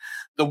them,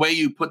 the way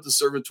you put the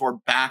servitor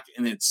back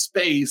in its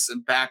space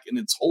and back in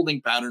its holding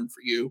pattern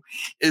for you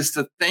is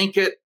to thank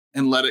it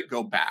and let it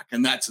go back.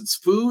 And that's its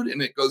food,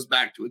 and it goes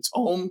back to its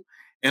home,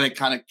 and it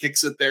kind of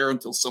kicks it there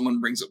until someone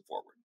brings it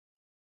forward.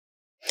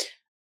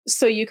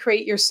 So you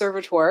create your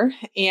servitor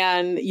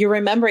and you're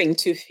remembering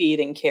to feed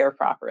and care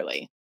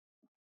properly.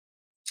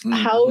 Mm-hmm.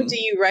 How do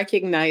you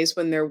recognize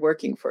when they're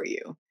working for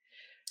you?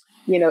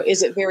 You know,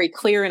 is it very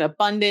clear and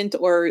abundant,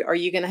 or are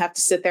you going to have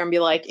to sit there and be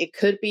like, it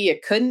could be,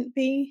 it couldn't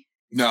be?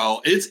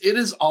 No, it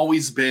has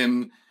always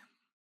been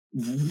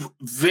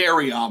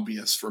very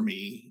obvious for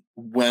me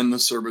when the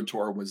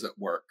servitor was at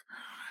work.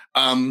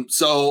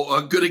 So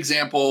a good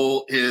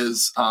example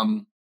was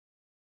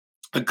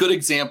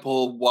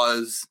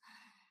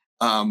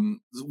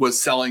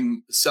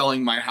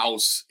selling my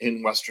house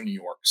in Western New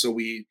York. So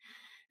we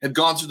had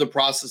gone through the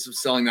process of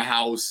selling the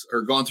house,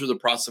 or gone through the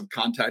process of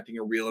contacting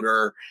a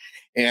realtor,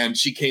 and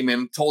she came in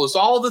and told us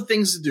all the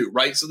things to do,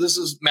 right? So this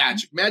is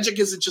magic. Magic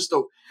isn't just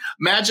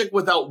magic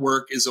without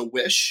work is a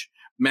wish.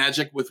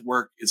 Magic with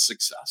work is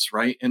success,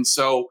 right? And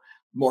so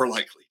more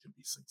likely to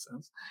be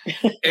success.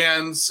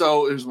 And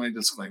so here's my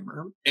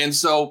disclaimer. And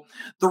so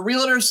the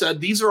realtor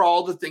said, these are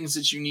all the things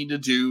that you need to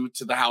do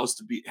to the house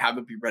to have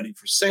it be ready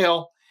for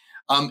sale.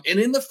 And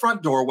in the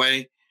front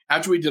doorway,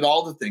 after we did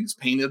all the things,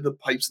 painted the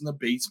pipes in the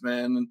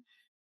basement and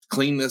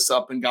cleaned this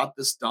up and got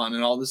this done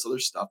and all this other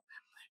stuff,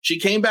 she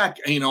came back.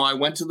 I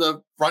went to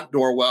the front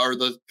doorwell, or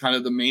the kind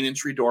of the main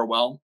entry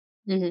doorwell,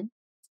 Mm-hmm.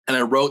 and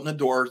I wrote in the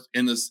door,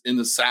 in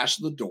the sash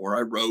of the door,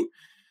 I wrote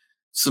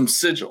some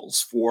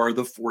sigils for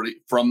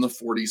from the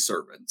 40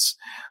 servants.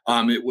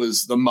 It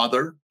was the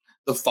mother,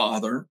 the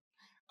father.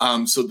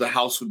 So the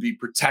house would be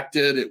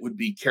protected. It would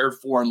be cared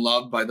for and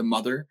loved by the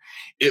mother.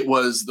 It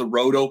was the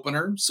road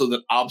opener, so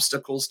that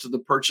obstacles to the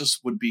purchase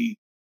would be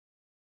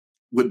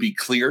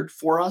cleared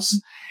for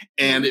us.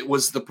 And it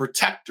was the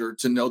protector,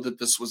 to know that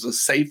this was a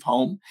safe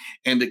home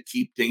and to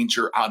keep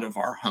danger out of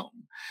our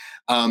home.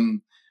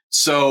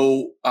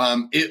 The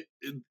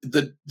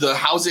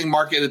housing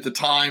market at the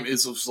time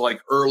was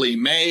like early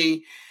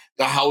May.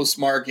 The house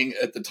market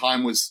at the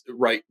time was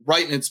right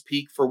in its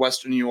peak for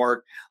Western New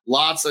York.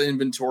 Lots of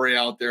inventory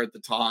out there at the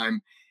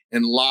time,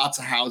 and lots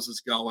of houses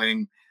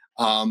going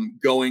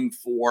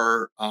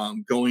for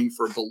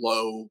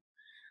below,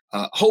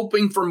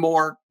 hoping for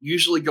more,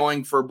 usually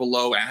going for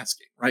below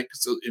asking, right?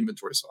 Because the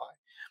inventory is so high.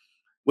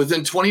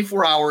 Within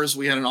 24 hours,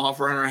 we had an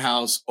offer on our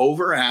house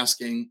over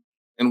asking,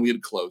 and we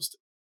had closed it.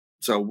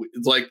 So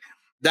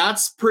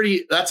that's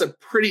a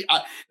pretty,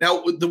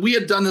 now we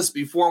had done this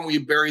before, and we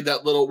buried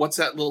that what's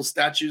that little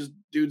statue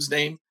dude's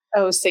name?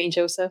 Oh, St.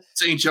 Joseph.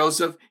 St.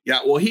 Joseph. Yeah.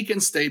 Well, he can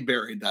stay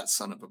buried, that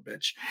son of a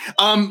bitch.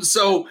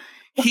 So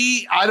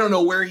I don't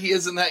know where he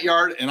is in that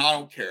yard, and I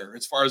don't care.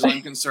 As far as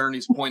I'm concerned,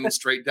 he's pointing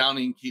straight down, and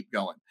he can keep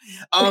going.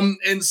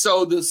 And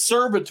so the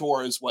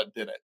servitor is what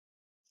did it.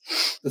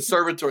 The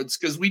servitor, it's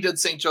because we did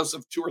St.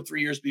 Joseph 2 or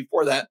 3 years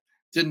before that,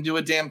 didn't do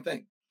a damn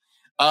thing.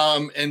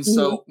 And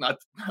so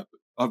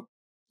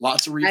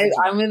lots of reasons.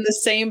 I'm in the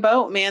same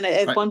boat, man.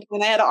 At one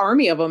point, I had an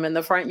army of them in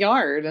the front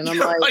yard, and I'm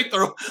like,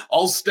 they're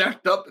all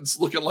stacked up. It's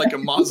looking like a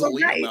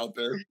mausoleum out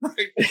there,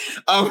 right?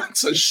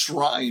 It's a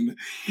shrine.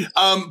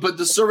 But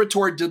the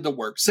servitor did the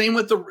work. Same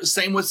with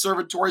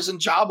servitors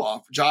and jobs.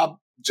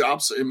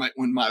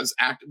 When I was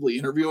actively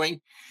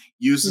interviewing,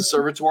 use the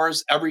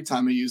servitors every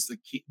time. I use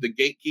the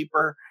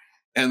gatekeeper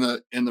and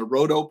the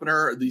road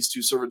opener. These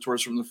two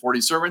servitors from the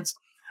 40 servants.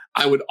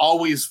 I would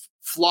always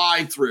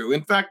fly through.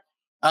 In fact,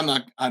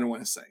 I don't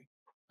want to say,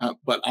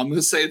 but I'm going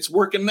to say it's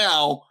working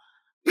now.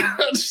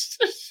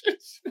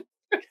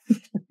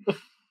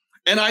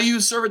 And I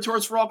use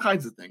servitors for all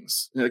kinds of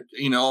things.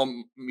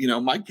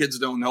 My kids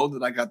don't know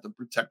that I got the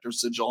protector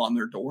sigil on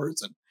their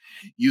doors, and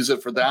use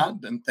it for that,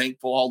 and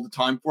thankful all the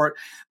time for it.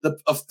 The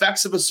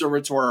effects of a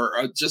servitor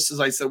are, just as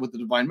I said with the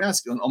divine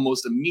masculine,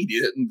 almost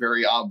immediate and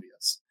very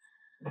obvious.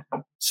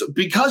 So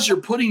because you're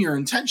putting your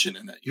intention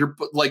in it, you're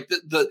like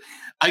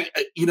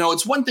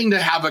it's one thing to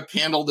have a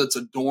candle that's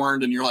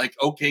adorned and you're like,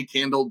 okay,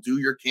 candle, do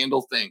your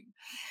candle thing.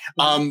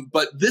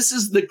 But this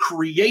is the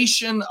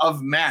creation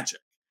of magic.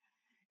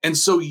 And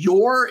so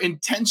your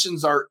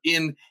intentions are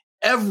in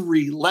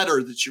every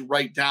letter that you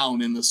write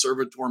down in the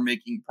servitor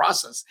making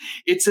process.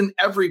 It's in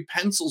every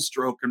pencil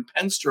stroke and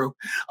pen stroke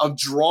of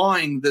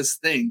drawing this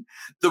thing.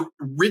 The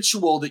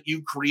ritual that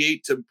you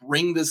create to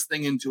bring this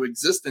thing into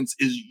existence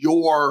is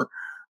your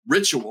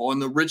ritual,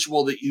 and the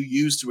ritual that you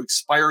use to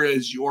expire it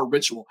is your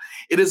ritual.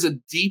 It is a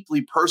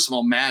deeply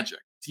personal magic.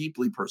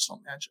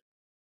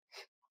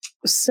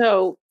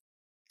 So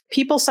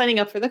people signing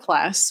up for the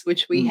class,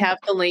 which we have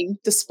the link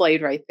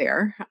displayed right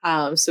there.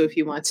 So if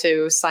you want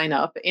to sign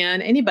up,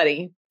 and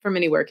anybody from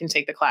anywhere can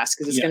take the class,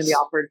 because it's going to be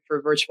offered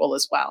for virtual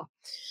as well.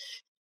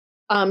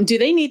 Do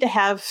they need to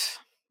have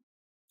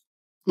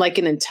like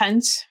an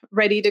intent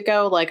ready to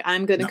go? Like,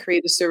 I'm going to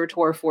create a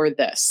servitor for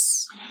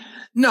this.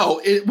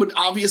 No, it would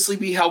obviously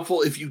be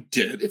helpful if you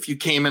did. If you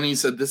came in and you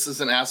said, this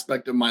is an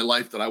aspect of my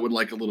life that I would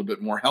like a little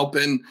bit more help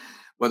in,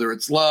 whether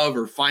it's love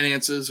or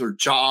finances or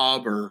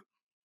job or,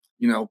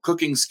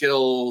 cooking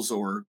skills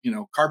or,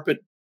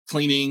 carpet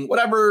cleaning,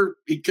 whatever.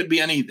 It could be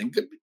anything.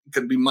 It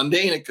could be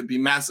mundane. It could be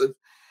massive.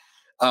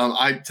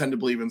 I tend to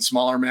believe in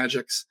smaller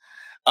magics.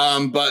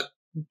 But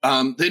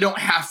they don't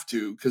have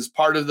to, because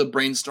part of the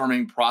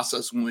brainstorming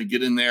process when we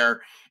get in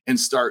there and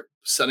start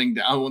setting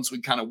down, once we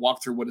kind of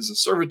walk through what is a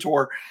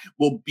servitor,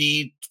 will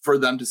be for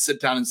them to sit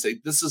down and say,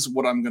 this is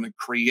what I'm going to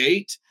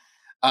create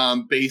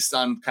based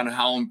on kind of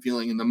how I'm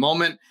feeling in the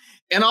moment.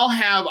 And I'll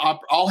have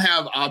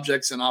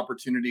objects and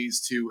opportunities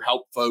to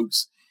help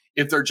folks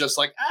if they're just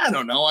like, I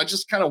don't know, I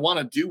just kind of want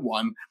to do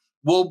one.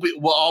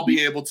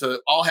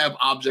 I'll have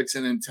objects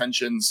and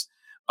intentions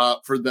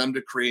for them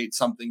to create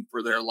something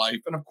for their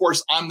life. And of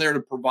course, I'm there to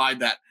provide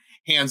that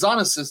hands-on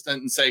assistant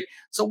and say,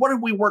 so what are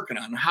we working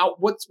on?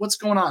 What's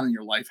going on in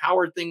your life? How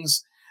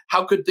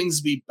could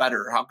things be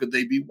better? How could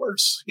they be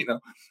worse?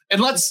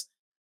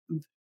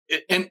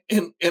 And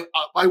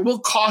I will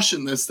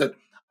caution this, that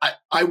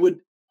I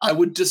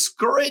would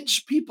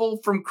discourage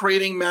people from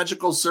creating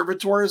magical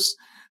servitors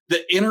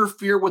that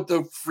interfere with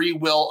the free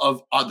will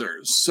of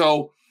others.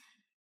 So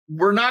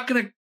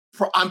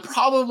I'm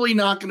probably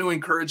not going to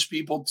encourage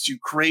people to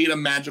create a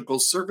magical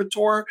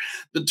servitor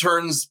that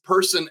turns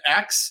person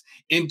X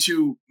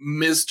into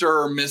Mr.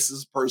 or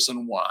Mrs.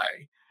 person Y,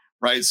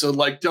 right? So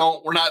like,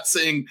 we're not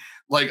saying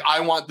like, I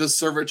want this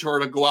servitor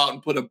to go out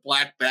and put a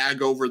black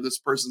bag over this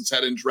person's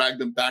head and drag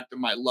them back to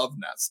my love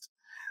nest.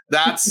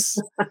 That's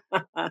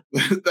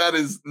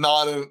that's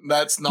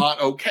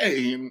not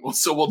okay. And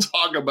so we'll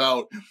talk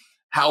about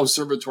how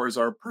servitors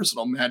are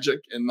personal magic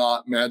and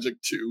not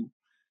magic to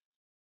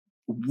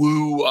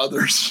woo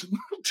others.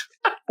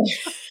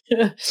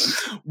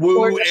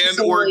 Woo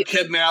or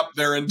kidnap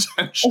their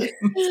intentions.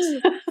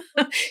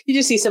 You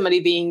just see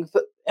somebody being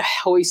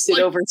hoisted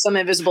over some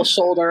invisible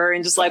shoulder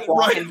and just like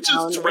walking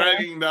down, just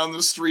dragging down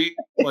the street,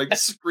 like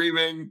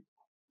screaming.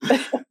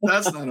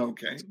 That's not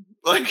okay.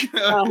 Like,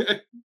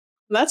 okay.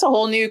 That's a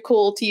whole new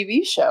cool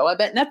TV show. I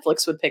bet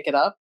Netflix would pick it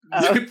up.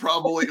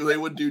 They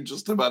would do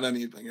just about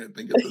anything, I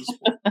think, at this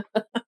point.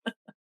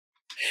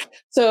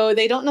 So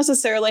they don't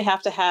necessarily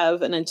have to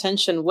have an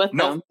intention with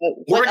them. But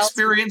or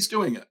experience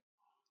doing it.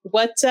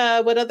 What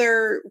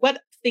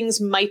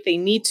things might they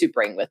need to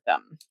bring with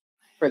them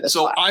for this?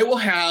 So class? I will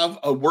have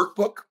a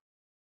workbook.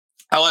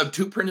 I'll have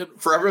 2 printed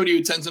for everybody who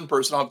attends in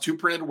person. I'll have 2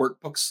 printed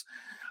workbooks,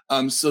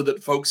 so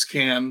that folks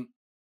can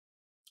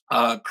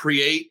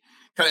create.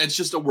 It's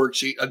just a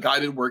worksheet, a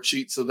guided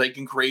worksheet, so they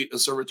can create a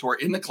servitor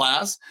in the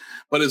class,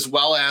 but as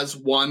well as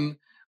one,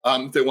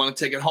 if they want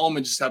to take it home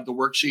and just have the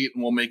worksheet,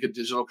 and we'll make a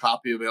digital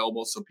copy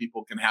available so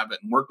people can have it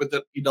and work with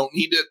it. You don't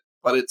need it,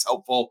 but it's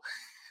helpful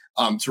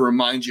to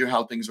remind you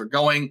how things are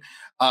going.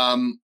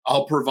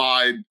 I'll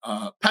provide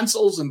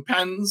pencils and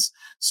pens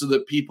so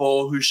that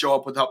people who show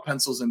up without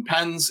pencils and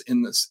pens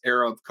in this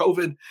era of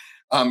COVID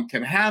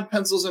can have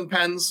pencils and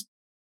pens.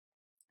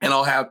 And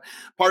I'll have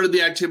part of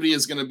the activity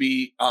is going to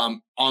be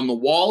on the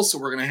wall.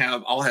 So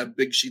I'll have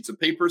big sheets of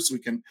paper so we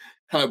can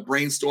kind of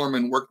brainstorm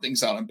and work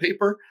things out on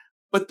paper.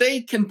 But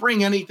they can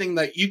bring anything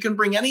that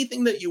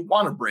you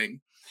want to bring.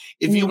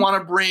 If you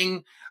want to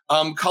bring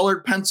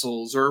colored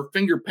pencils or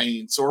finger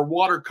paints or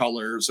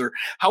watercolors or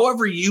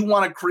however you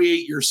want to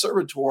create your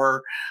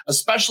servitor,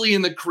 especially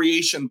in the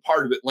creation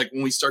part of it, like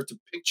when we start to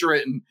picture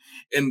it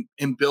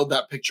and build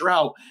that picture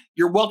out,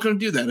 you're welcome to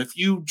do that. If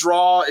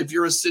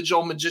you're a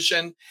sigil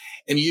magician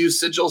and you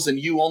use sigils and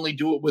you only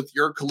do it with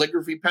your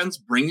calligraphy pens,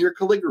 bring your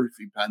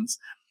calligraphy pens.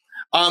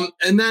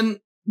 And then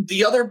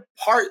the other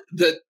part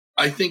that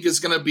I think is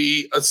going to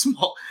be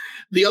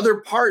the other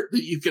part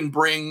that you can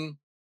bring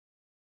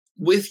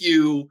with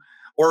you,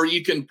 or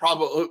you can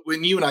probably,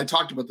 when you and I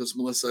talked about this,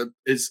 Melissa,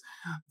 is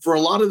for a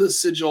lot of the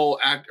sigil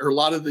or a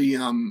lot of the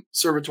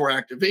servitor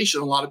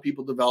activation, a lot of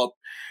people develop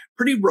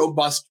pretty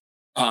robust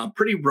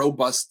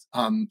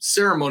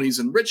ceremonies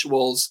and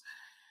rituals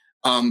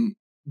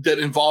that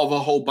involve a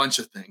whole bunch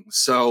of things.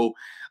 So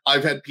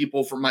I've had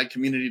people from my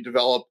community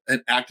develop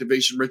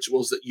activation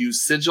rituals that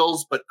use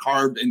sigils but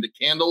carved into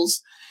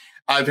candles.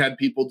 I've had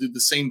people do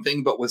the same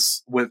thing, but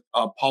with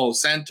Palo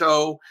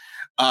Santo.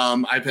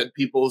 I've had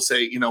people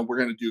say, we're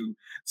going to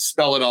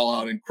spell it all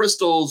out in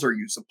crystals or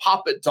use a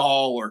puppet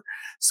doll or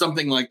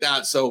something like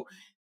that. So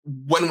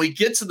when we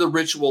get to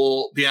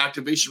the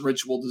activation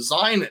ritual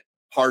design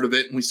part of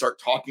it, and we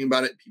start talking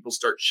about it, people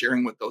start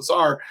sharing what those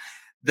are,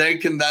 they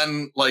can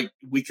then,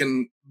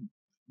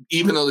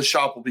 even though the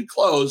shop will be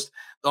closed,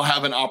 they'll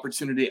have an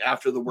opportunity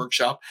after the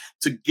workshop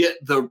to get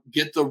the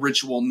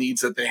ritual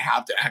needs that they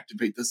have to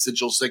activate the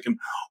sigil, so they can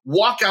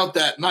walk out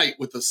that night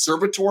with the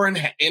servitor in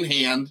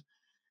hand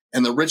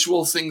and the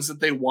ritual things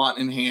that they want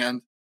in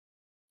hand.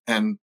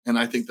 And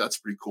I think that's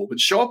pretty cool. But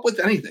show up with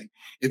anything.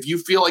 If you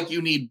feel like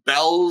you need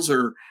bells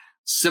or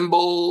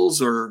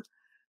symbols or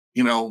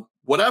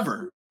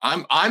whatever,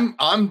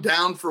 I'm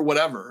down for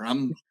whatever.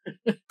 I'm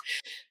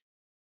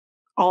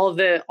all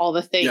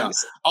the things. Yeah.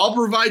 I'll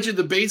provide you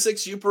the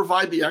basics. You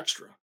provide the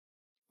extra.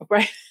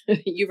 Right.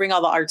 You bring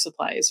all the art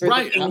supplies. Or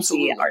right. The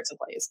absolutely. Art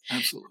supplies.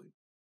 Absolutely.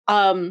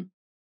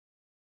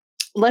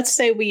 Let's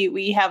say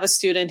we have a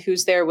student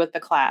who's there with the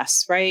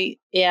class, right?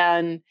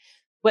 And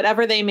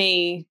whatever they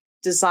may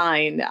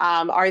design,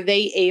 are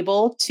they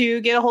able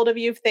to get a hold of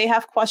you if they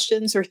have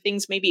questions or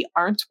things maybe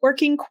aren't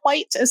working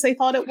quite as they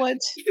thought it would?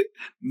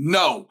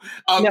 No.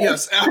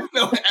 Yes.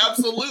 No,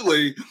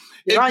 absolutely.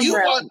 The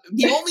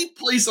only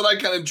place that I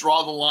kind of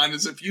draw the line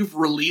is if you've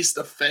released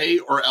a fae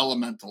or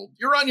elemental.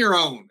 You're on your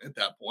own at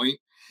that point.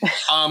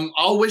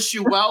 I'll wish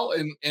you well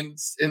and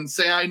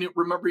say I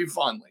remember you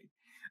fondly.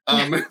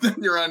 And then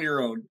you're on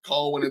your own.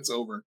 Call when it's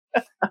over.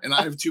 And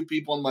I have 2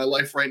 people in my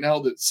life right now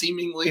that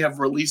seemingly have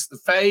released the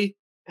fae.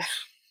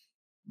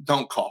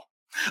 Don't call.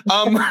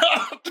 Don't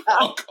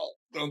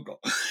call.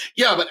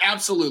 Yeah, but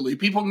absolutely.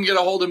 People can get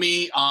a hold of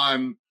me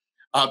on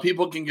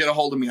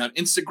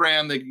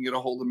Instagram. They can get a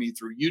hold of me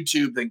through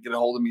YouTube. They can get a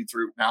hold of me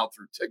through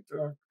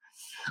TikTok.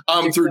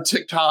 Through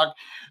TikTok,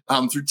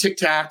 through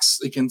TikToks.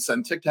 They can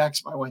send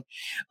TikToks my way.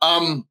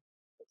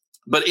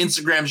 But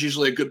Instagram is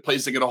usually a good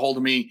place to get a hold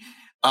of me.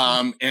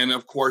 And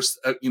of course,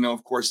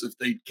 if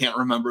they can't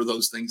remember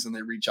those things and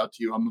they reach out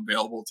to you, I'm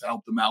available to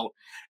help them out.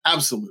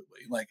 Absolutely.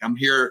 Like I'm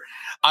here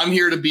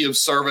to be of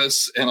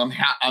service, and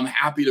I'm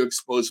happy to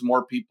expose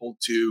more people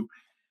to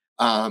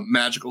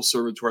magical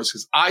servitors,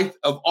 because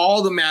of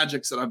all the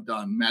magics that I've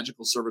done,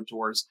 magical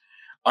servitors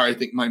are, I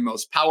think, my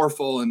most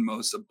powerful and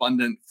most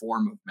abundant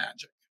form of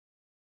magic.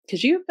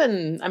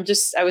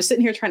 Because I was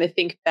sitting here trying to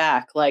think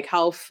back, like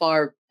how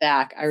far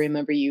back I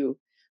remember you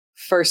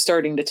first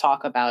starting to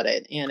talk about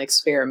it and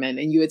experiment.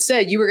 And you had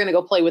said you were going to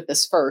go play with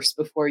this first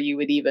before you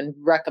would even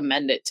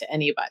recommend it to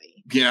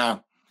anybody. Yeah.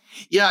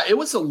 Yeah, it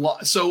was a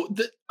lot. So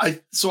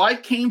I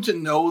came to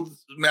know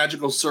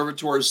magical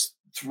servitors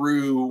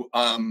through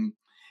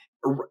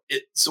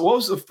so what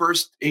was the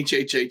first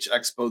HHH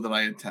expo that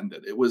I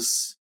attended? It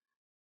was,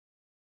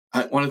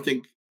 I want to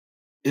think,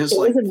 it was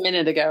a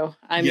minute ago.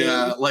 I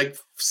mean, like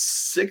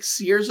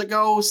 6 years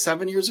ago,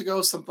 7 years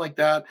ago, something like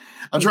that.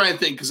 I'm trying to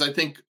think, because I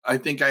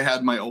think I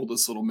had my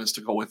oldest little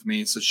mystical with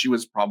me, so she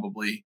was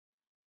probably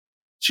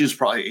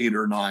 8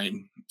 or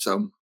 9.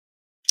 So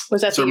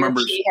was that the year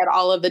she had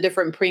all of the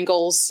different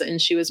Pringles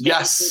and she was making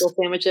Pringle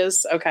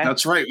sandwiches? Okay,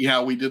 that's right.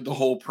 Yeah, we did the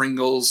whole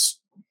Pringles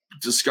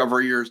discover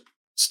your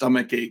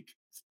stomach ache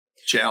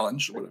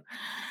challenge, whatever.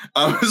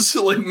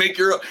 So like make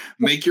your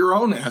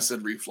own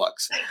acid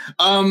reflux.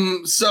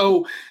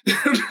 So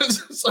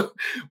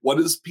what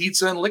does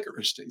pizza and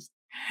licorice taste?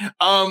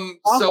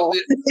 So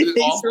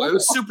it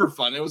was super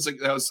fun. It was like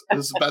it was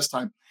the best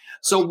time.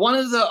 So one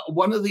of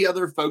the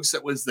other folks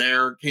that was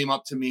there came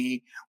up to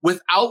me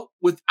without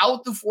the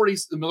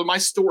 40s. My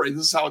story.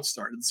 This is how it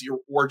started. It's your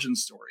origin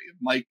story of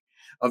Mike,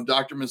 of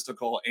Dr.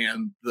 Mystical,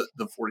 and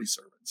the 40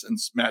 servants and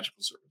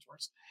magical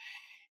servitors.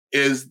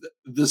 Is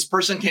this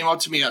person came up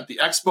to me at the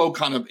expo,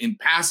 kind of in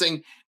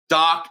passing,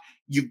 Doc,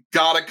 you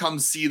gotta come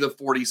see the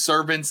 40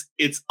 servants.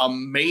 It's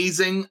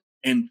amazing.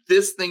 And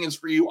this thing is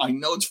for you. I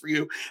know it's for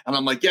you. And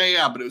I'm like,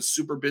 yeah, but it was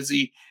super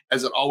busy,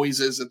 as it always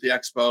is at the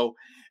expo.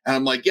 And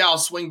I'm like, yeah, I'll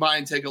swing by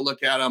and take a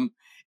look at them.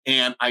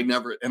 And I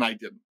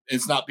didn't.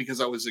 It's not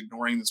because I was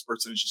ignoring this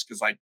person. It's just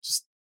because I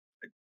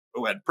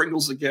had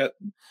Pringles to get.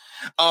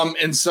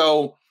 And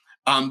so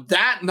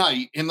that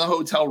night in the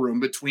hotel room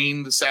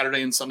between the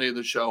Saturday and Sunday of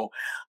the show,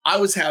 I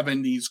was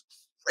having these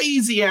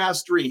crazy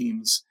ass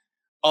dreams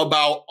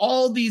about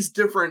all these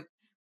different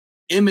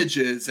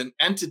images and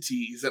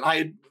entities. And I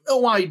had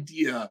no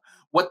idea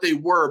what they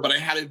were, but I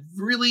had a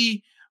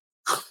really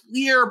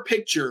clear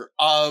picture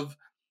of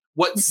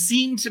what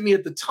seemed to me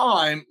at the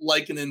time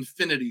like an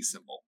infinity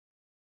symbol,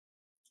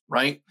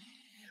 right?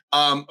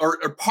 Or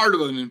part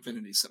of an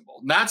infinity symbol.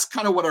 And that's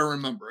kind of what I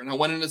remember. And I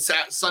went into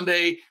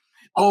Sunday.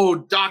 Oh,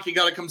 Doc, you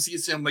got to come see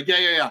us. I'm like,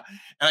 yeah.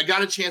 And I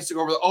got a chance to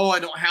go over. I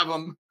don't have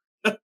them.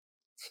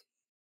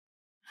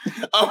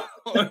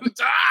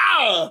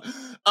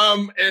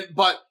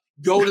 But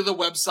go to the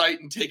website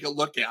and take a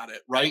look at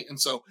it, right? And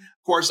so,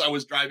 of course, I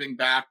was driving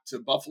back to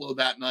Buffalo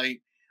that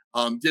night.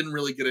 Didn't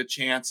really get a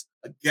chance.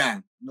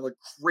 Again, another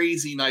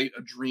crazy night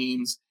of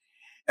dreams.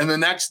 And the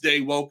next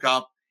day, woke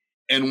up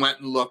and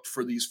went and looked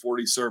for these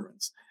 40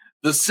 servants.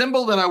 The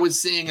symbol that I was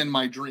seeing in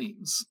my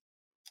dreams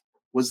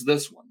was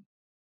this one.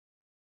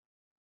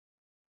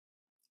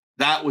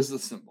 That was the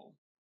symbol.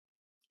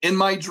 In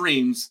my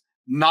dreams,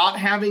 not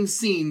having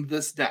seen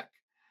this deck,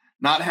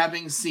 not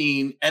having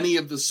seen any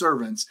of the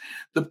servants,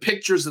 the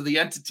pictures of the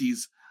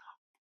entities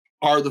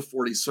are the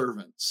 40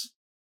 servants.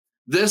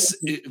 This,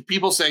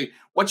 people say,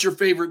 what's your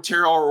favorite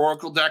tarot or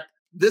oracle deck?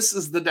 This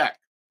is the deck.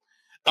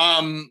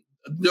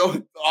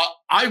 No,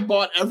 I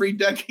bought every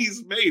deck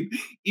he's made,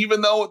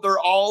 even though they're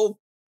all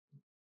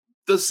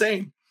the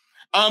same.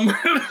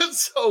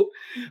 So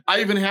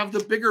I even have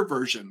the bigger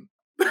version.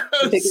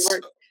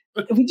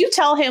 Would you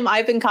tell him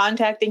I've been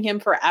contacting him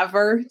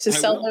forever to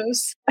sell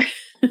those?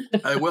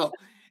 I will.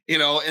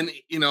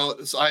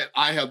 So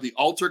I have the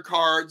altar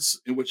cards,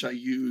 in which I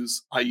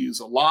use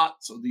a lot.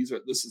 So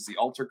this is the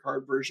altar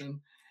card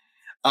version.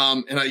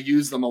 And I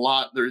use them a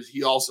lot.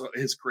 He also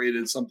has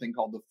created something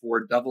called the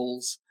 4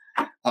 Devils,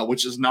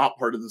 which is not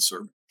part of the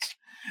sermon.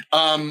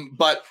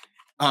 But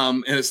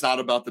and it's not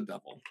about the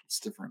devil. It's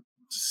different.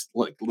 Just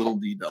like little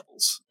D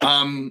devils.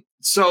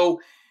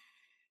 So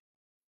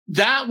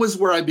that was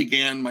where I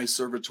began my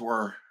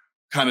servitor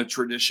kind of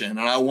tradition, and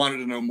I wanted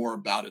to know more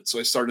about it. So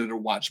I started to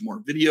watch more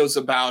videos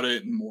about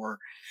it and more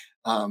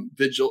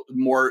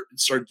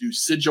started to do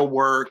sigil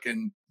work,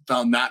 and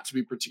found that to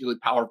be particularly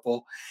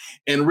powerful,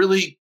 and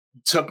really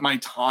took my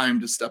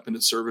time to step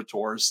into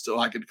servitors so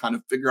I could kind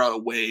of figure out a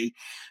way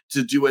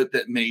to do it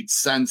that made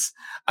sense.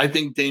 I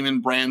think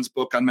Damon Brand's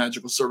book on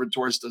magical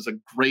servitors does a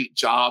great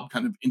job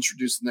kind of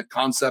introducing the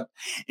concept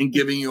and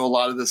giving you a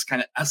lot of this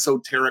kind of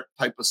esoteric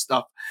type of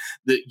stuff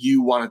that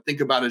you want to think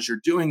about as you're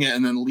doing it,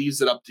 and then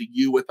leaves it up to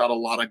you without a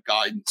lot of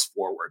guidance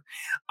forward.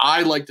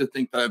 I like to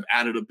think that I've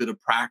added a bit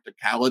of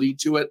practicality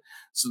to it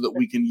so that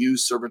we can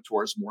use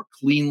servitors more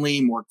cleanly,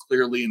 more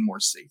clearly, and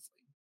more safely.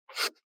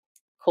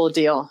 Cool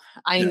deal.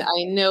 I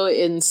know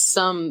in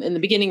the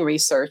beginning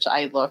research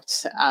I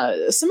looked,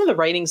 some of the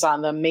writings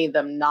on them made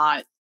them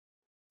not,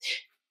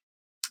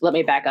 let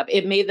me back up.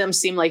 It made them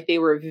seem like they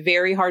were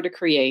very hard to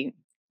create,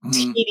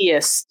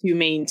 tedious to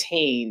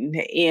maintain.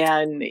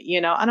 And,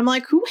 and I'm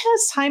like, who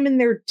has time in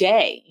their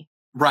day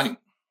right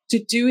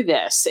to do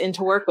this and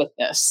to work with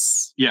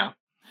this? Yeah,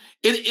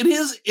 it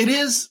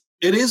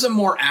is a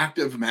more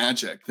active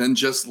magic than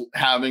just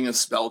having a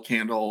spell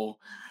candle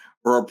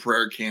or a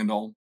prayer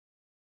candle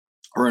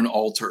or an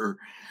altar,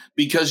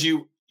 because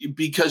you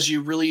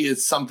really,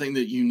 it's something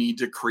that you need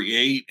to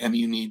create and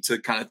you need to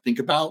kind of think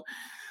about.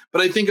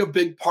 But I think a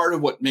big part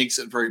of what makes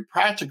it very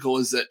practical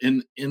is that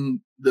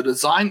in the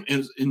design,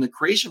 in the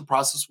creation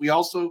process, we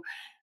also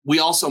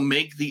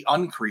make the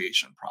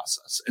uncreation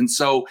process. And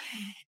so,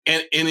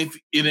 and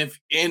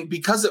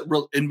because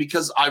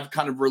because I've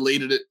kind of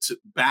related it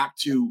back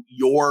to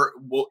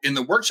in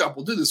the workshop,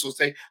 we'll do this. We'll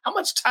say, how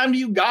much time do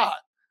you got?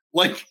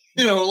 Like,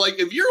 like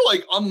if you're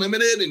like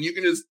unlimited and you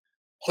can just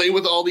play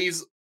with all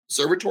these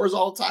servitors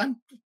all the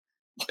time,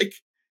 like,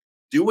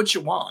 do what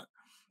you want.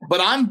 But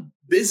I'm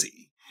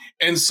busy.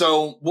 And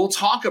so we'll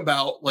talk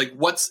about like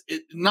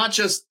not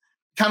just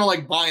kind of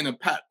like buying a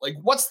pet. Like,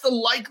 what's the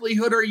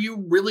likelihood? Are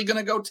you really going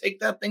to go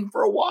take that thing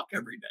for a walk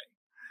every day?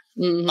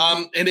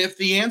 Mm-hmm. And if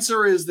the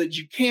answer is that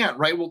you can't,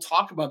 right, we'll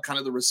talk about kind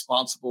of the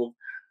responsible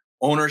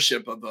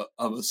ownership of a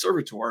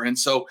servitor. And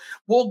so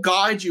we'll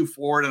guide you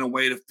forward in a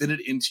way to fit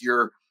it into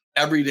your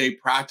everyday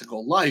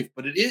practical life.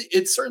 But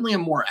it's certainly a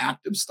more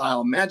active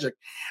style of magic.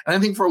 And I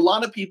think for a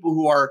lot of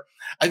people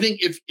I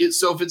think if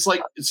it's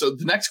like, so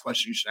the next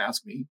question you should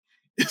ask me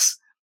is,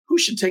 who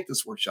should take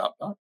this workshop,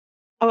 Doc?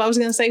 Oh, I was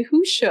going to say,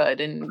 who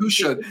should? And who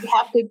should? You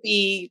have to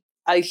be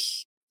a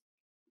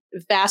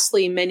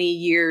vastly many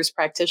years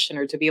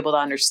practitioner to be able to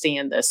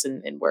understand this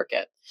and work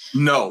it.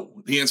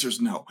 No, the answer is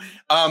no.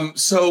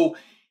 So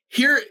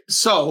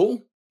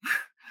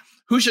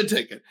who should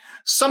take it?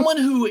 Someone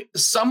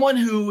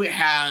who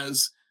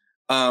has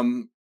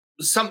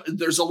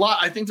there's a lot.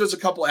 I think there's a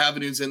couple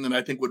avenues in that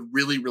I think would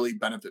really, really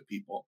benefit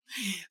people.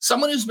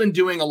 Someone who's been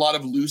doing a lot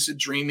of lucid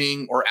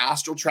dreaming or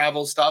astral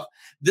travel stuff.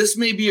 This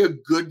may be a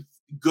good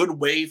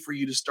way for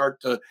you to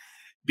start to,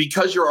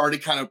 because you're already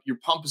kind of, your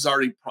pump is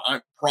already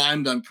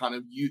primed on kind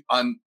of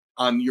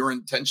on your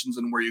intentions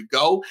and where you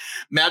go.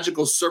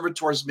 Magical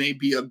servitors may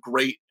be a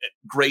great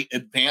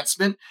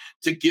advancement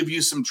to give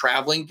you some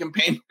traveling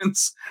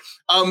companions,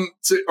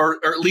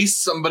 or at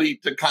least somebody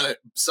to kind of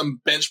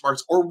some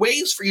benchmarks or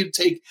ways for you to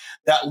take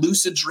that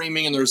lucid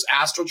dreaming and there's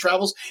astral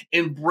travels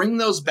and bring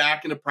those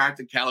back into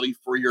practicality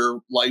for your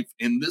life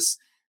in this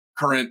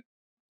current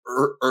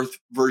Earth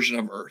version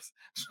of Earth.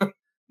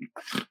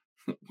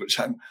 Which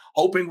I'm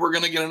hoping we're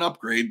going to get an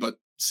upgrade, but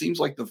seems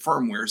like the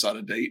firmware's out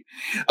of date.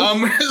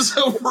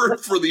 So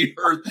for the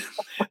Earth.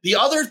 The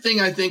other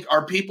thing I think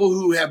are people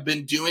who have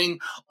been doing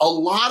a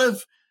lot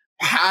of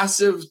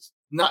passive,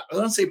 I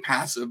don't say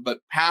passive, but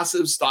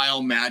passive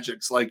style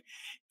magics like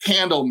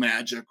candle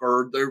magic,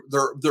 or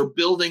they're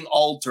building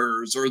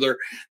altars, or they're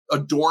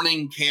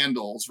adorning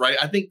candles, right?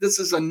 I think this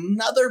is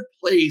another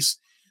place.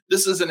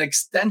 This is an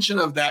extension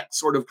of that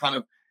sort of kind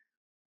of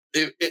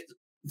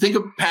think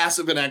of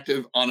passive and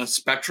active on a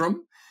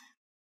spectrum.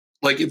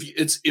 Like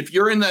if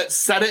you're in that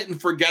set it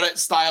and forget it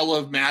style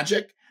of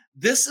magic,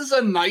 this is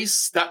a nice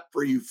step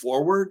for you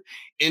forward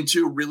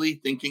into really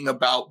thinking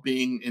about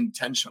being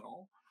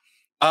intentional.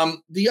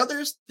 The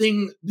other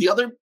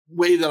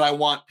way that I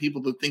want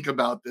people to think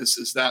about this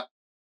is that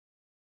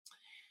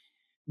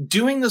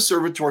doing the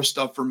servitor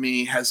stuff for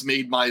me has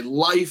made my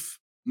life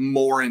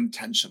more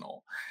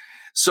intentional.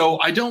 So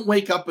I don't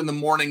wake up in the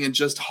morning and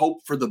just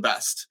hope for the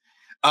best.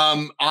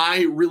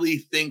 I really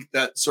think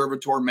that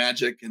servitor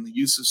magic and the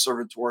use of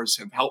servitors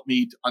have helped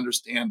me to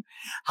understand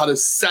how to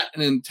set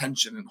an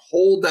intention and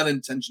hold that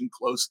intention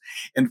close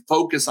and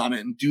focus on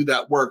it and do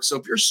that work. So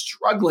if you're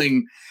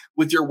struggling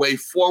with your way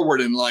forward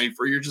in life,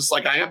 or you're just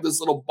like, I have this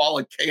little ball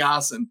of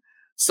chaos and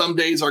some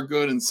days are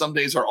good and some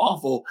days are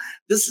awful,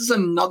 this is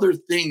another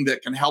thing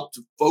that can help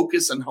to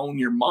focus and hone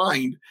your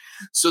mind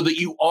so that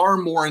you are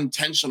more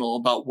intentional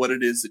about what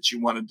it is that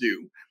you want to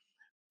do.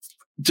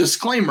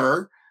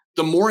 Disclaimer,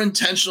 the more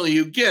intentional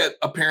you get,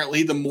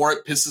 apparently, the more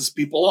it pisses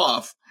people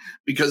off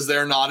because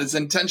they're not as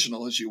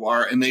intentional as you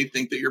are. And they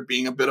think that you're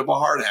being a bit of a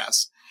hard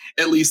ass.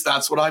 At least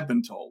that's what I've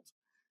been told.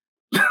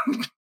 I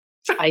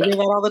hear that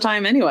all the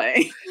time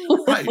anyway.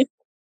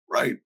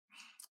 Right.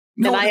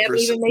 No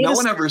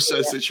one ever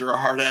says that you're a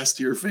hard ass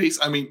to your face.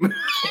 I mean,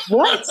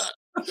 what?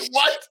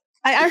 What?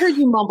 I heard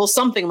you mumble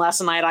something last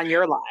night on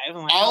your live.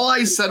 Like, all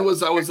I said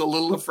was I was a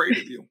little afraid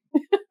of you.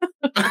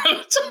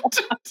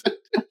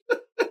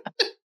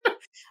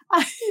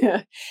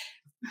 I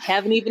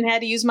haven't even had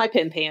to use my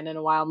pin pan in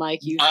a while,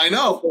 Mike. I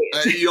know.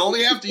 You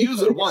only have to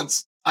use it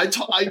once. I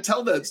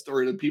tell that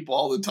story to people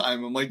all the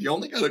time. I'm like, you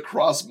only got to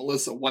cross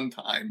Melissa one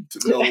time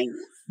to know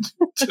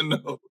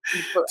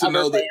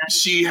that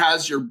she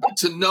has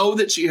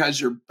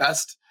your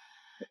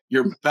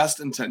best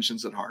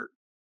intentions at heart.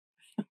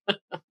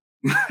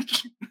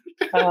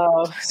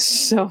 Oh,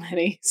 so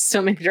many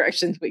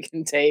directions we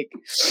can take.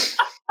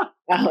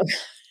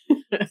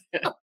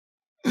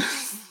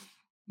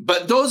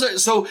 But those are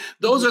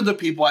the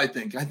people I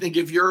think. I think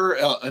if you're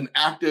an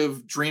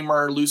active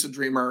dreamer, lucid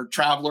dreamer,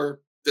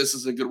 traveler, this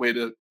is a good way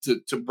to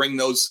bring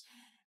those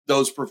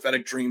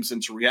prophetic dreams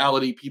into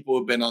reality. People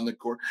have been on the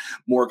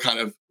more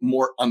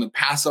on the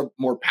passive,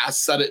 more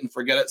past set it and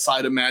forget it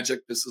side of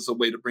magic. This is a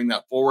way to bring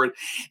that forward.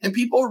 And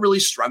people are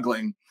really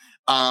struggling.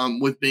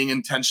 with being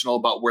intentional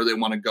about where they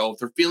want to go. If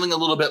they're feeling a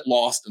little bit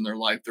lost in their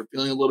life, they're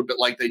feeling a little bit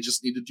like they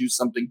just need to do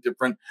something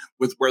different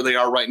with where they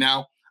are right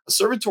now, a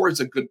servitor is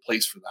a good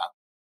place for that.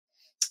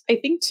 I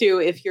think too,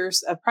 if you're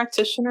a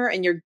practitioner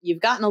and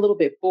you've gotten a little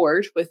bit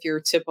bored with your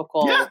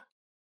typical,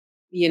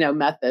 Yeah.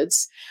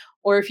 Methods,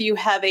 or if you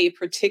have a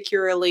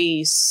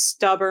particularly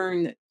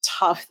stubborn,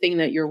 tough thing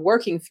that you're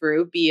working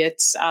through, be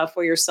it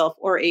for yourself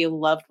or a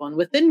loved one,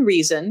 within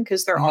reason,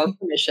 because there are Mhm.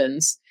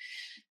 permissions,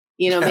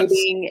 Yes.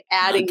 maybe Not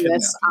adding this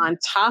kidnapping. on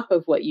top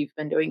of what you've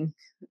been doing,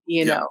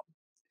 Yeah.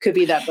 could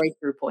be that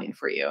breakthrough point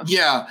for you.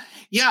 Yeah.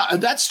 Yeah.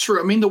 That's true.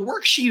 I mean, the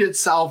worksheet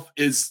itself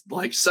is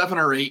like 7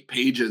 or 8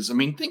 pages. I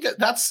mean,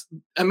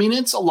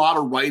 it's a lot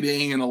of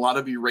writing and a lot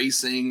of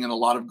erasing and a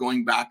lot of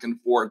going back and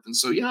forth. And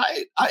so, yeah,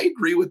 I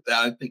agree with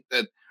that. I think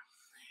that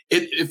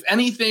if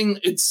anything,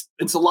 it's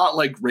a lot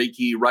like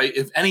Reiki, right?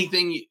 If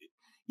anything,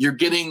 you're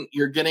getting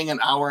an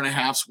hour and a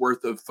half's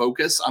worth of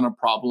focus on a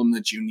problem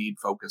that you need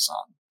focus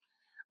on.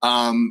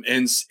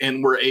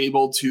 And we're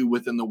able to,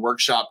 within the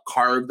workshop,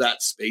 carve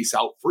that space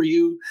out for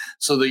you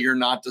so that you're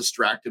not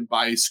distracted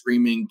by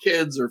screaming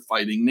kids or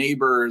fighting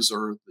neighbors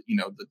or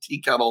the tea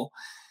kettle.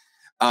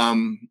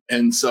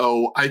 And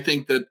so I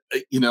think that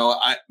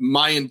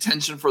my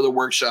intention for the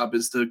workshop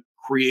is to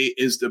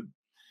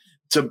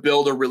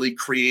build a really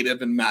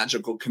creative and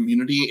magical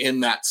community in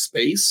that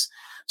space.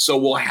 So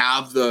we'll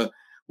have the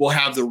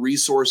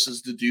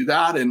resources to do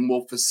that, and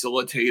we'll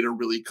facilitate a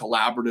really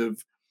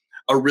collaborative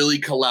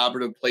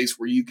place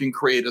where you can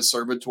create a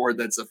servitor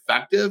that's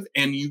effective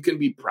and you can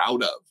be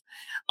proud of,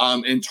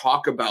 and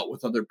talk about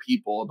with other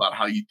people about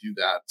how you do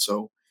that.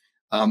 So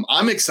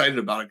I'm excited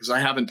about it because I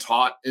haven't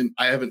taught, and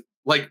I haven't,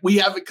 like, we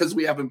haven't, because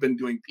we haven't been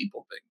doing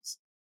people things.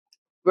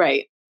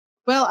 Right.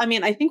 Well, I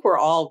mean, I think we're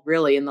all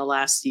really in the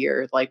last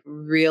year, like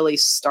really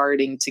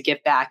starting to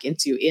get back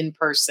into in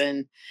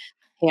person,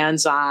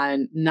 hands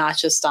on, not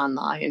just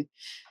online.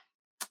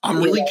 I'm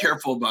You really know,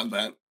 careful about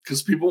that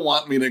because people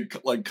want me to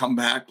like come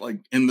back like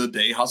in the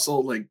day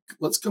hustle, like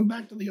let's come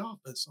back to the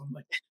office. I'm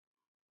like,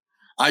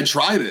 I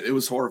tried it. It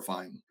was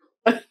horrifying.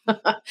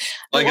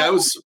 Like well,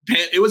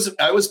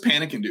 I was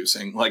panic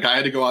inducing. Like I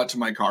had to go out to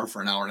my car for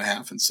an hour and a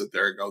half and sit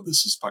there and go,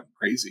 this is fucking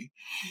crazy.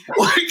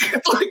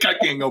 Like I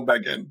can't go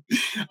back in.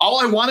 All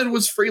I wanted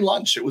was free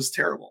lunch. It was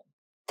terrible.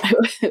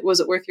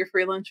 was it worth your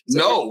free lunch? Was it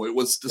No, it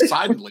was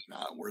decidedly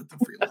not worth the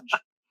free lunch.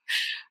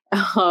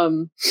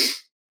 um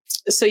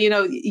so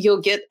you'll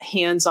get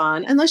hands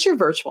on unless you're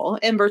virtual,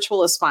 and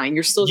virtual is fine.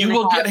 You're still You going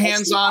to will have get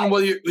hands on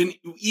SEI.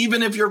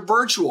 even if you're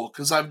virtual,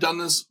 because I did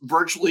this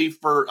virtually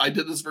for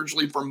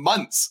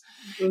months.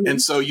 And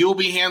Mhm. so you'll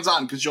be hands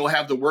on because you'll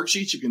have the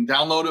worksheets. You can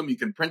download them, you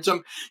can print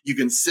them, you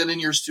can sit in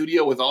your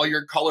studio with all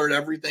your colored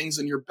everythings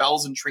and your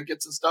bells and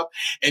trinkets and stuff,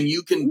 and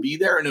you can be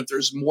there. And if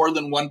there's more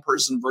than one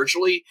person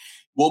virtually,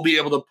 we'll be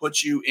able to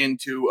put you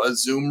into a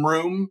Zoom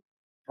room.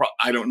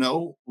 I don't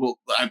know.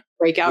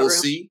 Breakout We'll room.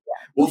 see.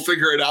 We'll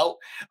figure it out,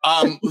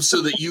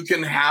 so that you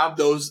can have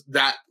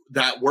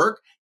that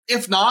work.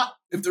 If not,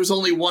 if there's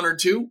only one or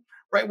two,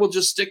 right, we'll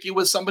just stick you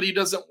with somebody who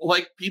doesn't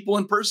like people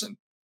in person.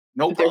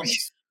 No There-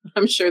 problems.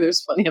 I'm sure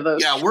there's plenty of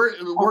those. Yeah, we're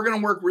going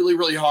to work really,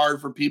 really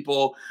hard for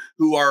people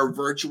who are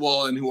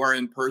virtual and who are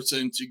in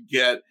person to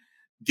get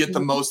the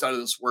Mhm. most out of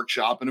this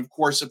workshop. And of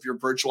course, if you're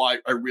virtual, I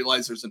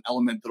realize there's an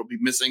element that'll be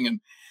missing, and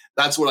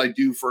that's what I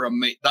do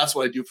that's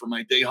what I do for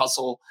my day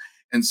hustle.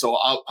 And so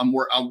I'm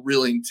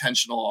really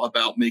intentional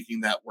about making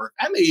that work.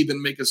 I may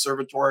even make a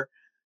servitor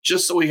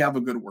just so we have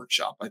a good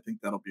workshop. I think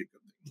that'll be a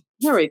good thing.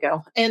 There we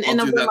go. And I'll then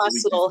do one that the last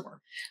week little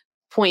before.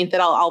 point that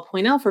I'll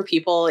point out for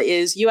people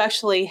is you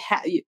actually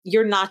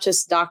you're not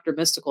just Dr.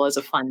 Mystical as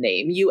a fun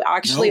name. You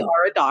actually No,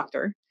 are a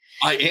doctor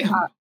I am.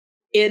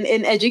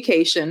 in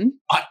education.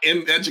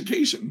 In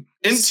education,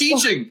 in So,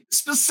 teaching,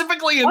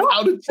 specifically in oh,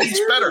 how to teach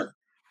better.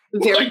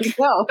 there you Like,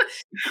 go.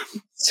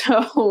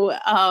 So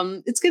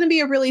it's going to be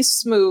a really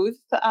smooth,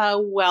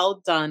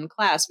 well done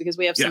class because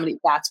we have yeah, somebody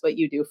that's what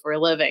you do for a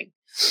living.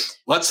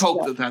 let's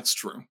hope So that that's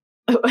true.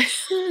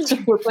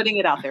 we're putting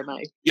it out there,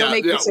 Mike. Don't Yeah,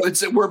 make yeah. me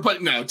say.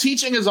 But no,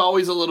 teaching is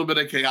always a little bit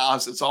of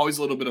chaos. It's always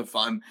a little bit of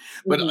fun,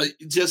 but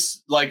Mhm.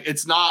 just like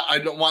it's not. I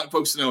don't want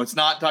folks to know it's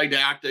not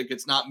didactic.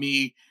 It's not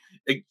me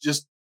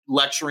just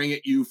lecturing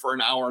at you for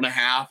an hour and a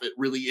half. It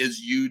really is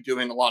you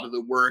doing a lot of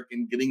the work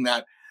and getting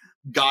that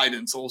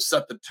guidance. So we'll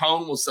set the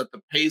tone, we'll set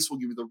the pace, we'll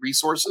give you the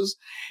resources,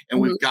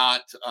 and Mhm.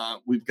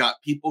 we've got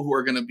people who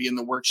are going to be in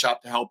the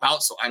workshop to help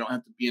out. So I don't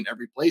have to be in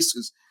every place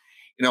because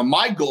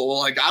my goal,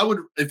 like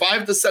if I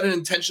have to set an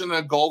intention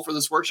and a goal for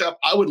this workshop,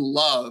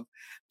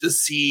 to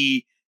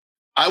see,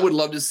 I would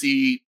love to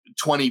see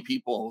 20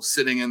 people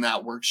sitting in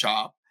that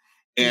workshop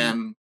Mhm.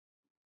 and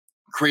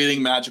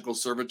creating magical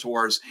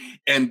servitors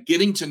and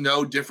getting to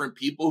know different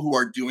people who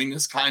are doing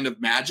this kind of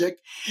magic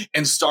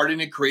and starting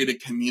to create a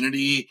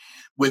community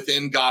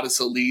within Goddess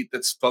Elite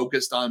that's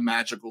focused on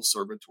magical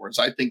servitors.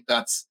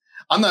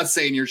 I'm not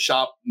saying your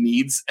shop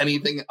needs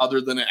anything other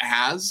than it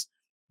has,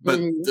 but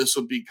Mhm. this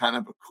would be kind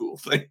of a cool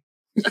thing.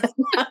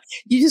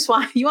 You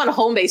want a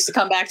home base to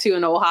come back to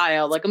in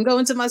Ohio. Like I'm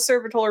going to my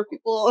servitor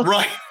people.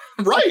 Right.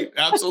 Right.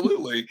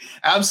 Absolutely.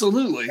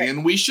 Absolutely.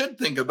 And we should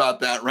think about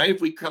that, right?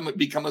 If we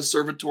become a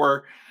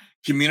servitor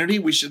community,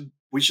 we should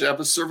have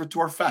a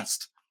servitor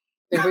fest.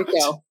 There we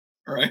go.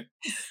 All right.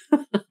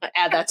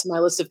 Add that to my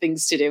list of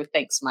things to do.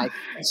 Thanks, Mike.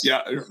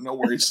 Yeah, no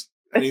worries.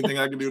 Anything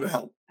I can do to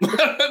help.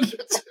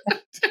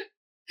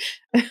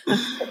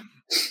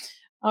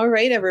 All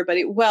right,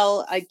 everybody.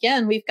 Well,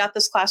 again, we've got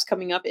this class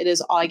coming up. It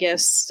is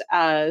August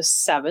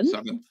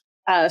 7th.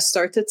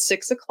 Starts at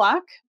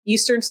 6:00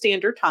 Eastern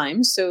Standard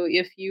Time. So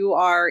if you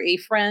are a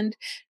friend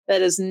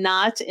that is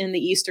not in the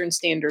Eastern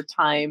Standard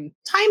time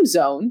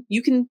zone,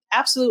 you can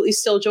absolutely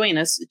still join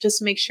us.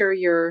 Just make sure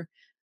you're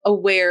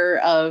aware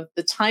of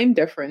the time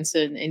difference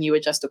and you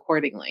adjust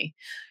accordingly.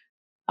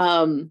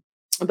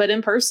 But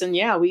in person,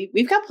 yeah,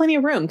 we've got plenty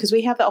of room because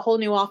we have that whole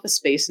new office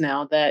space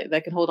now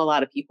that can hold a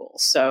lot of people.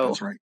 So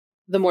that's right.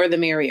 The more the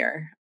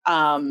merrier.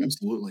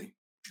 Absolutely.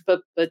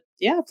 But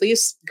yeah,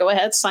 please go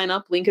ahead, sign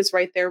up. Link is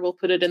right there. We'll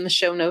put it in the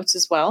show notes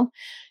as well.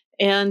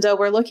 And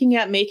we're looking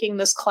at making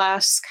this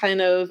class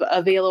kind of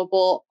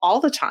available all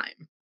the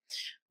time.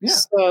 Yeah.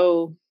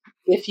 So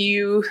if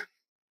you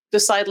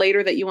decide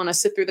later that you want to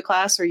sit through the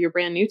class or you're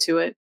brand new to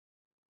it,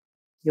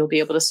 you'll be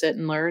able to sit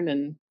and learn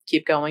and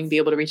keep going, be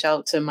able to reach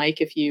out to Mike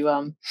if you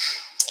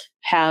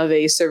have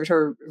a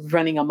servitor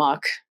running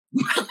amok.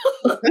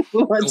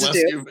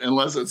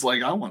 Unless it's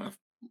like, I want to,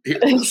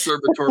 the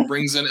servitor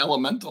brings in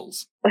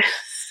elementals.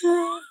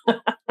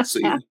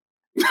 See?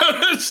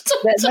 That's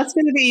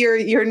going to be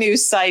your new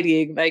side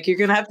gig. Like, you're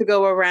going to have to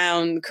go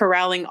around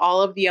corralling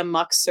all of the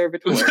amok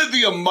servitors.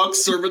 The amok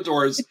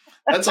servitors.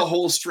 That's a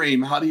whole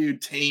stream. How do you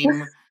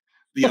tame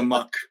the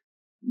amok?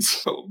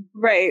 So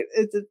right,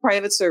 it's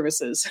private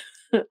services.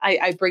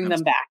 I bring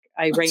them back.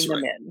 I bring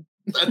them in.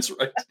 That's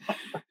right.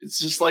 It's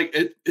just like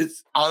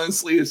it's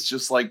honestly, it's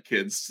just like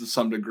kids to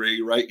some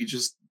degree, right? You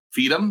just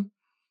feed them,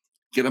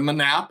 get them a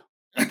nap,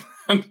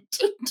 and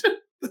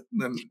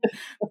then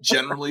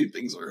generally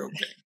things are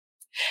okay.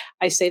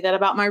 I say that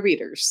about my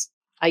readers.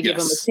 I give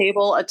them a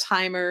table, a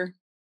timer,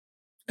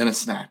 and a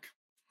snack.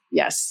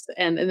 Yes,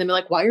 and then be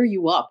like, "Why are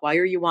you up? Why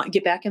are you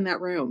get back in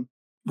that room?"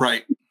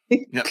 Right.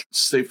 Yeah.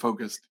 Stay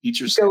focused. Eat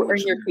your go earn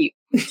your keep.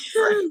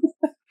 Right.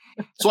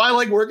 So I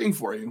like working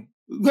for you.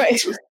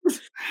 Right.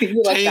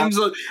 You like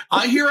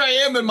here I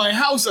am in my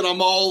house and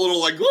I'm all a little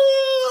like,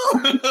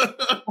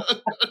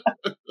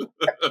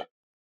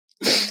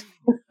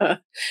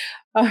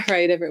 all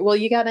right. Well,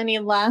 you got any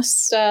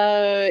last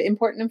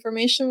important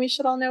information we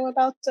should all know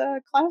about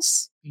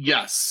class?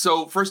 Yes.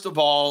 So first of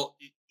all,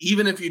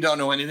 even if you don't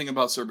know anything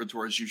about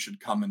servitors, you should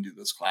come and do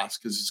this class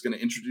because it's going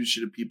to introduce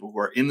you to people who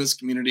are in this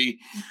community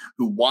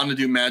who want to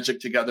do magic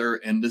together.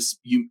 And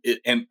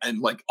and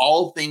like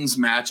all things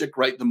magic,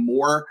 right? The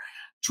more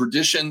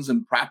traditions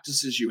and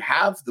practices you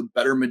have, the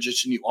better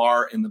magician you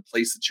are in the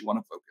place that you want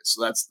to focus.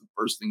 So that's the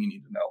first thing you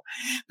need to know.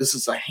 This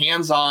is a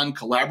hands-on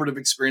collaborative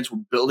experience. We're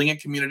building a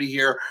community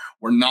here.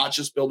 We're not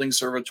just building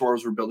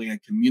servitors. We're building a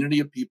community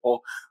of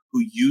people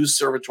who use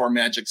servitor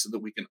magic so that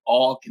we can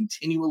all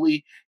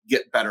continually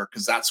get better,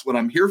 because that's what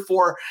I'm here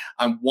for.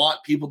 I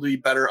want people to be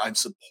better. I'm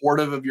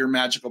supportive of your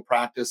magical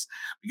practice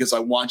because I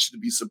want you to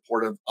be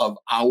supportive of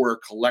our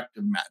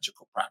collective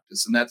magical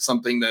practice. And that's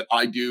something that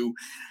I do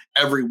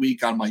every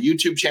week on my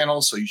YouTube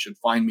channel. So you should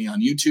find me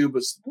on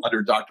YouTube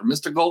under Dr.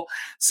 Mystical.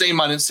 Same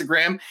on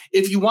Instagram.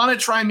 If you want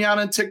to try me out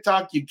on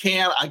TikTok, you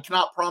can. I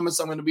cannot promise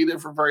I'm going to be there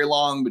for very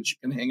long, but you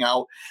can hang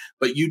out.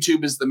 But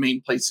YouTube is the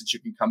main place that you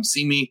can come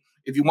see me.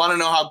 If you want to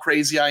know how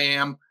crazy I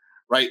am,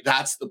 right,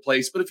 that's the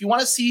place. But if you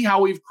want to see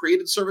how we've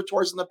created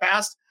servitors in the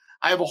past,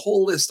 I have a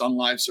whole list on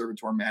live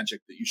servitor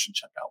magic that you should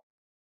check out.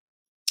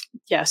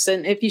 Yes,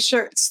 and if you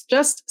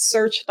just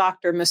search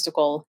Dr.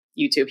 Mystical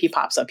YouTube, he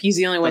pops up. He's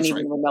the only one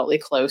even remotely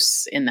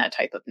close in that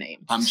type of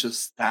name. I'm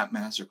just that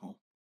magical.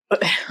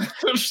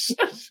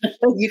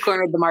 You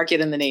cornered the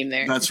market in the name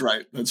there. That's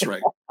right. That's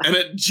right. And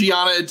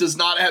Gianna, it does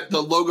not have,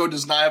 the logo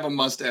does not have a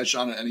mustache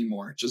on it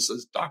anymore. It just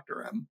says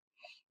Dr. M.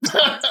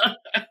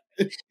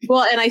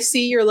 Well, and I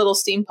see your little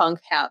steampunk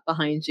hat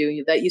behind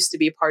you. That used to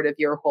be part of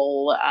your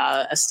whole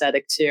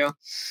aesthetic too.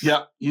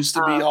 Yeah, used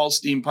to be all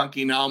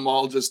steampunky. Now I'm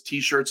all just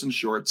t-shirts and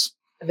shorts.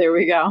 There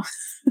we go.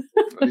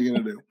 What are you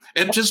gonna do?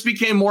 It just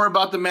became more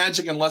about the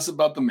magic and less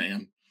about the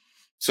man.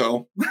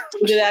 So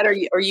either that,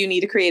 or you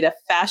need to create a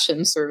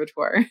fashion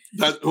servitor.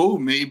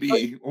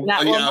 Maybe.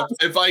 Yeah.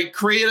 If I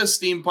create a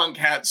steampunk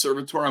hat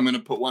servitor, I'm going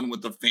to put one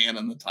with the fan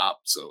on the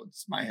top, so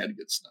my head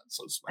gets not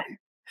so sweaty.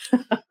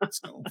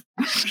 So.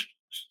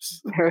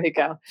 There we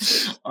go.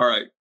 All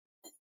right.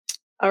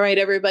 All right,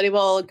 everybody.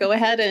 Well, go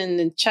ahead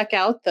and check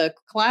out the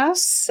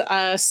class.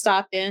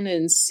 Stop in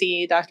and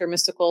see Dr.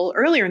 Mystical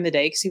earlier in the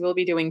day because he will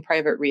be doing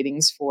private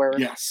readings for.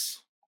 Yes.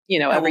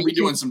 We'll be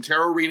doing some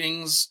tarot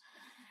readings.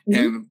 Mm-hmm.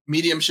 And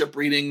mediumship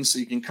readings, so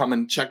you can come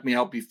and check me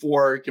out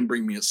before. You can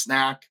bring me a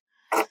snack.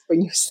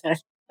 Bring you a snack.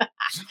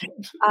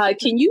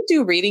 Can you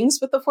do readings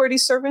with the 40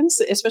 servants,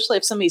 especially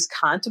if somebody's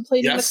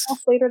contemplating the Yes.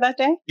 class later that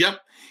day? Yep.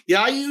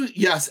 Yeah,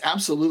 yes,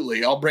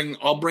 absolutely. I'll bring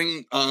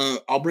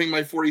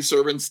my 40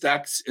 servants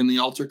decks in the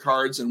altar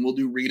cards, and we'll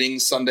do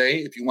readings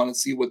Sunday. If you want to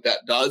see what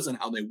that does and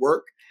how they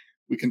work,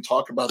 we can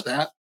talk about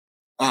that.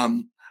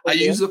 I Will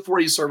use do. the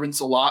 40 servants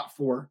a lot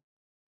for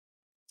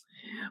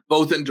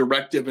both in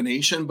direct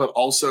divination, but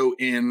also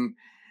is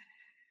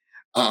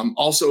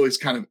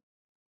kind of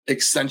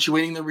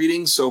accentuating the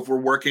reading. So if we're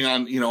working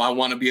on, I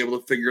want to be able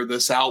to figure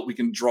this out, we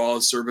can draw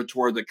a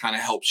servitor that kind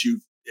of helps you.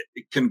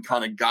 It can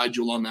kind of guide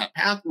you along that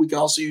path. We can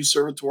also use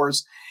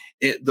servitors,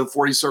 the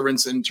 40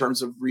 servants, in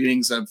terms of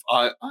readings of,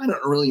 I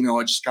don't really know.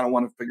 I just kind of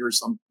want to figure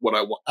what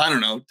I want. I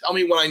don't know. Tell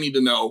me what I need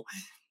to know.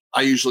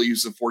 I usually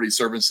use the 40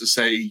 servants to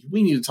say,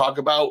 we need to talk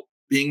about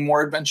being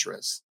more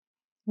adventurous.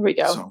 Here we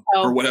go. So,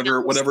 or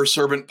whatever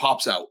servant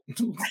pops out,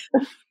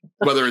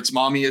 whether it's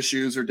mommy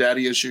issues or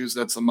daddy issues,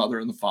 that's the mother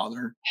and the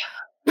father.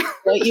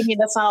 Well, you mean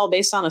that's not all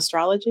based on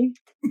astrology?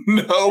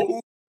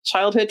 No.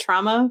 Childhood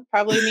trauma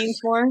probably means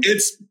more.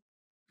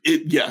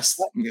 Yes.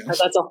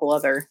 That's a whole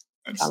other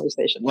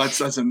conversation. That's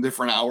a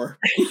different hour.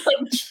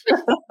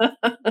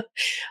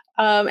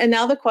 And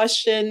now the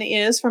question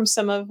is from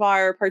some of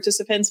our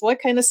participants: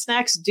 what kind of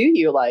snacks do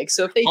you like?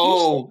 So if they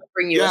do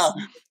bring you a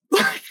snack.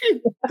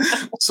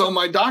 So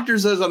my doctor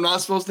says I'm not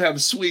supposed to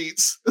have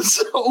sweets.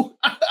 So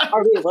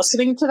are we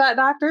listening to that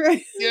doctor?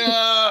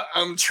 Yeah,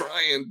 I'm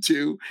trying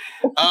to.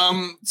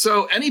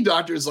 So any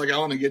doctor is like, I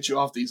want to get you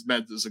off these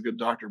meds, is a good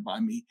doctor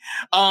by me.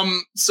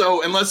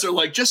 So unless they're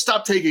like, just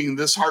stop taking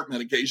this heart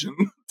medication,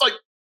 like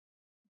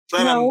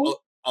then I'm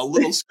a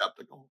little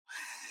skeptical.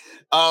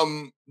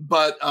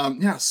 But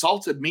yeah,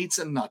 salted meats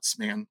and nuts,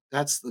 man.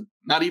 That's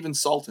not even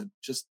salted.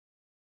 Just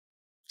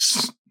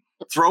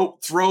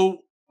throw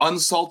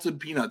unsalted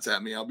peanuts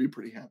at me. I'll be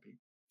pretty happy.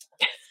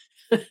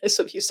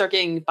 So if you start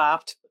getting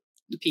bopped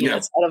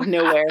peanuts out of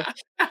nowhere.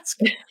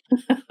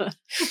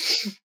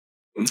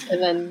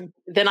 And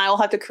then I'll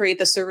have to create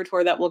the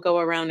servitor that will go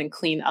around and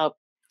clean up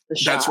the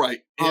shop. That's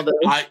right.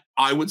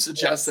 I would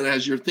suggest that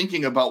as you're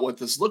thinking about what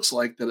this looks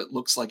like, that it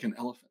looks like an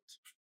elephant.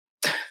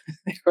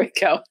 There we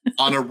go.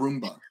 On a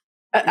Roomba.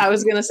 I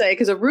was going to say,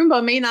 because a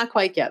Roomba may not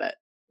quite get it.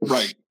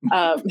 Right.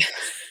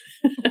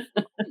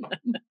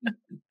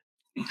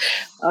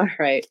 All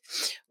right.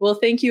 Well,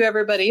 thank you,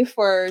 everybody,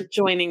 for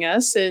joining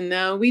us.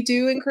 And we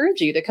do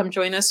encourage you to come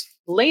join us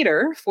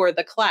later for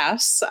the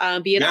class,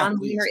 be it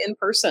online or in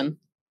person.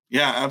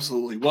 Yeah,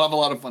 absolutely. We'll have a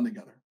lot of fun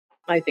together.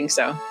 I think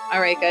so.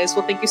 All right, guys.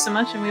 Well, thank you so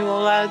much. And we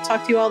will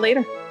talk to you all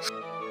later.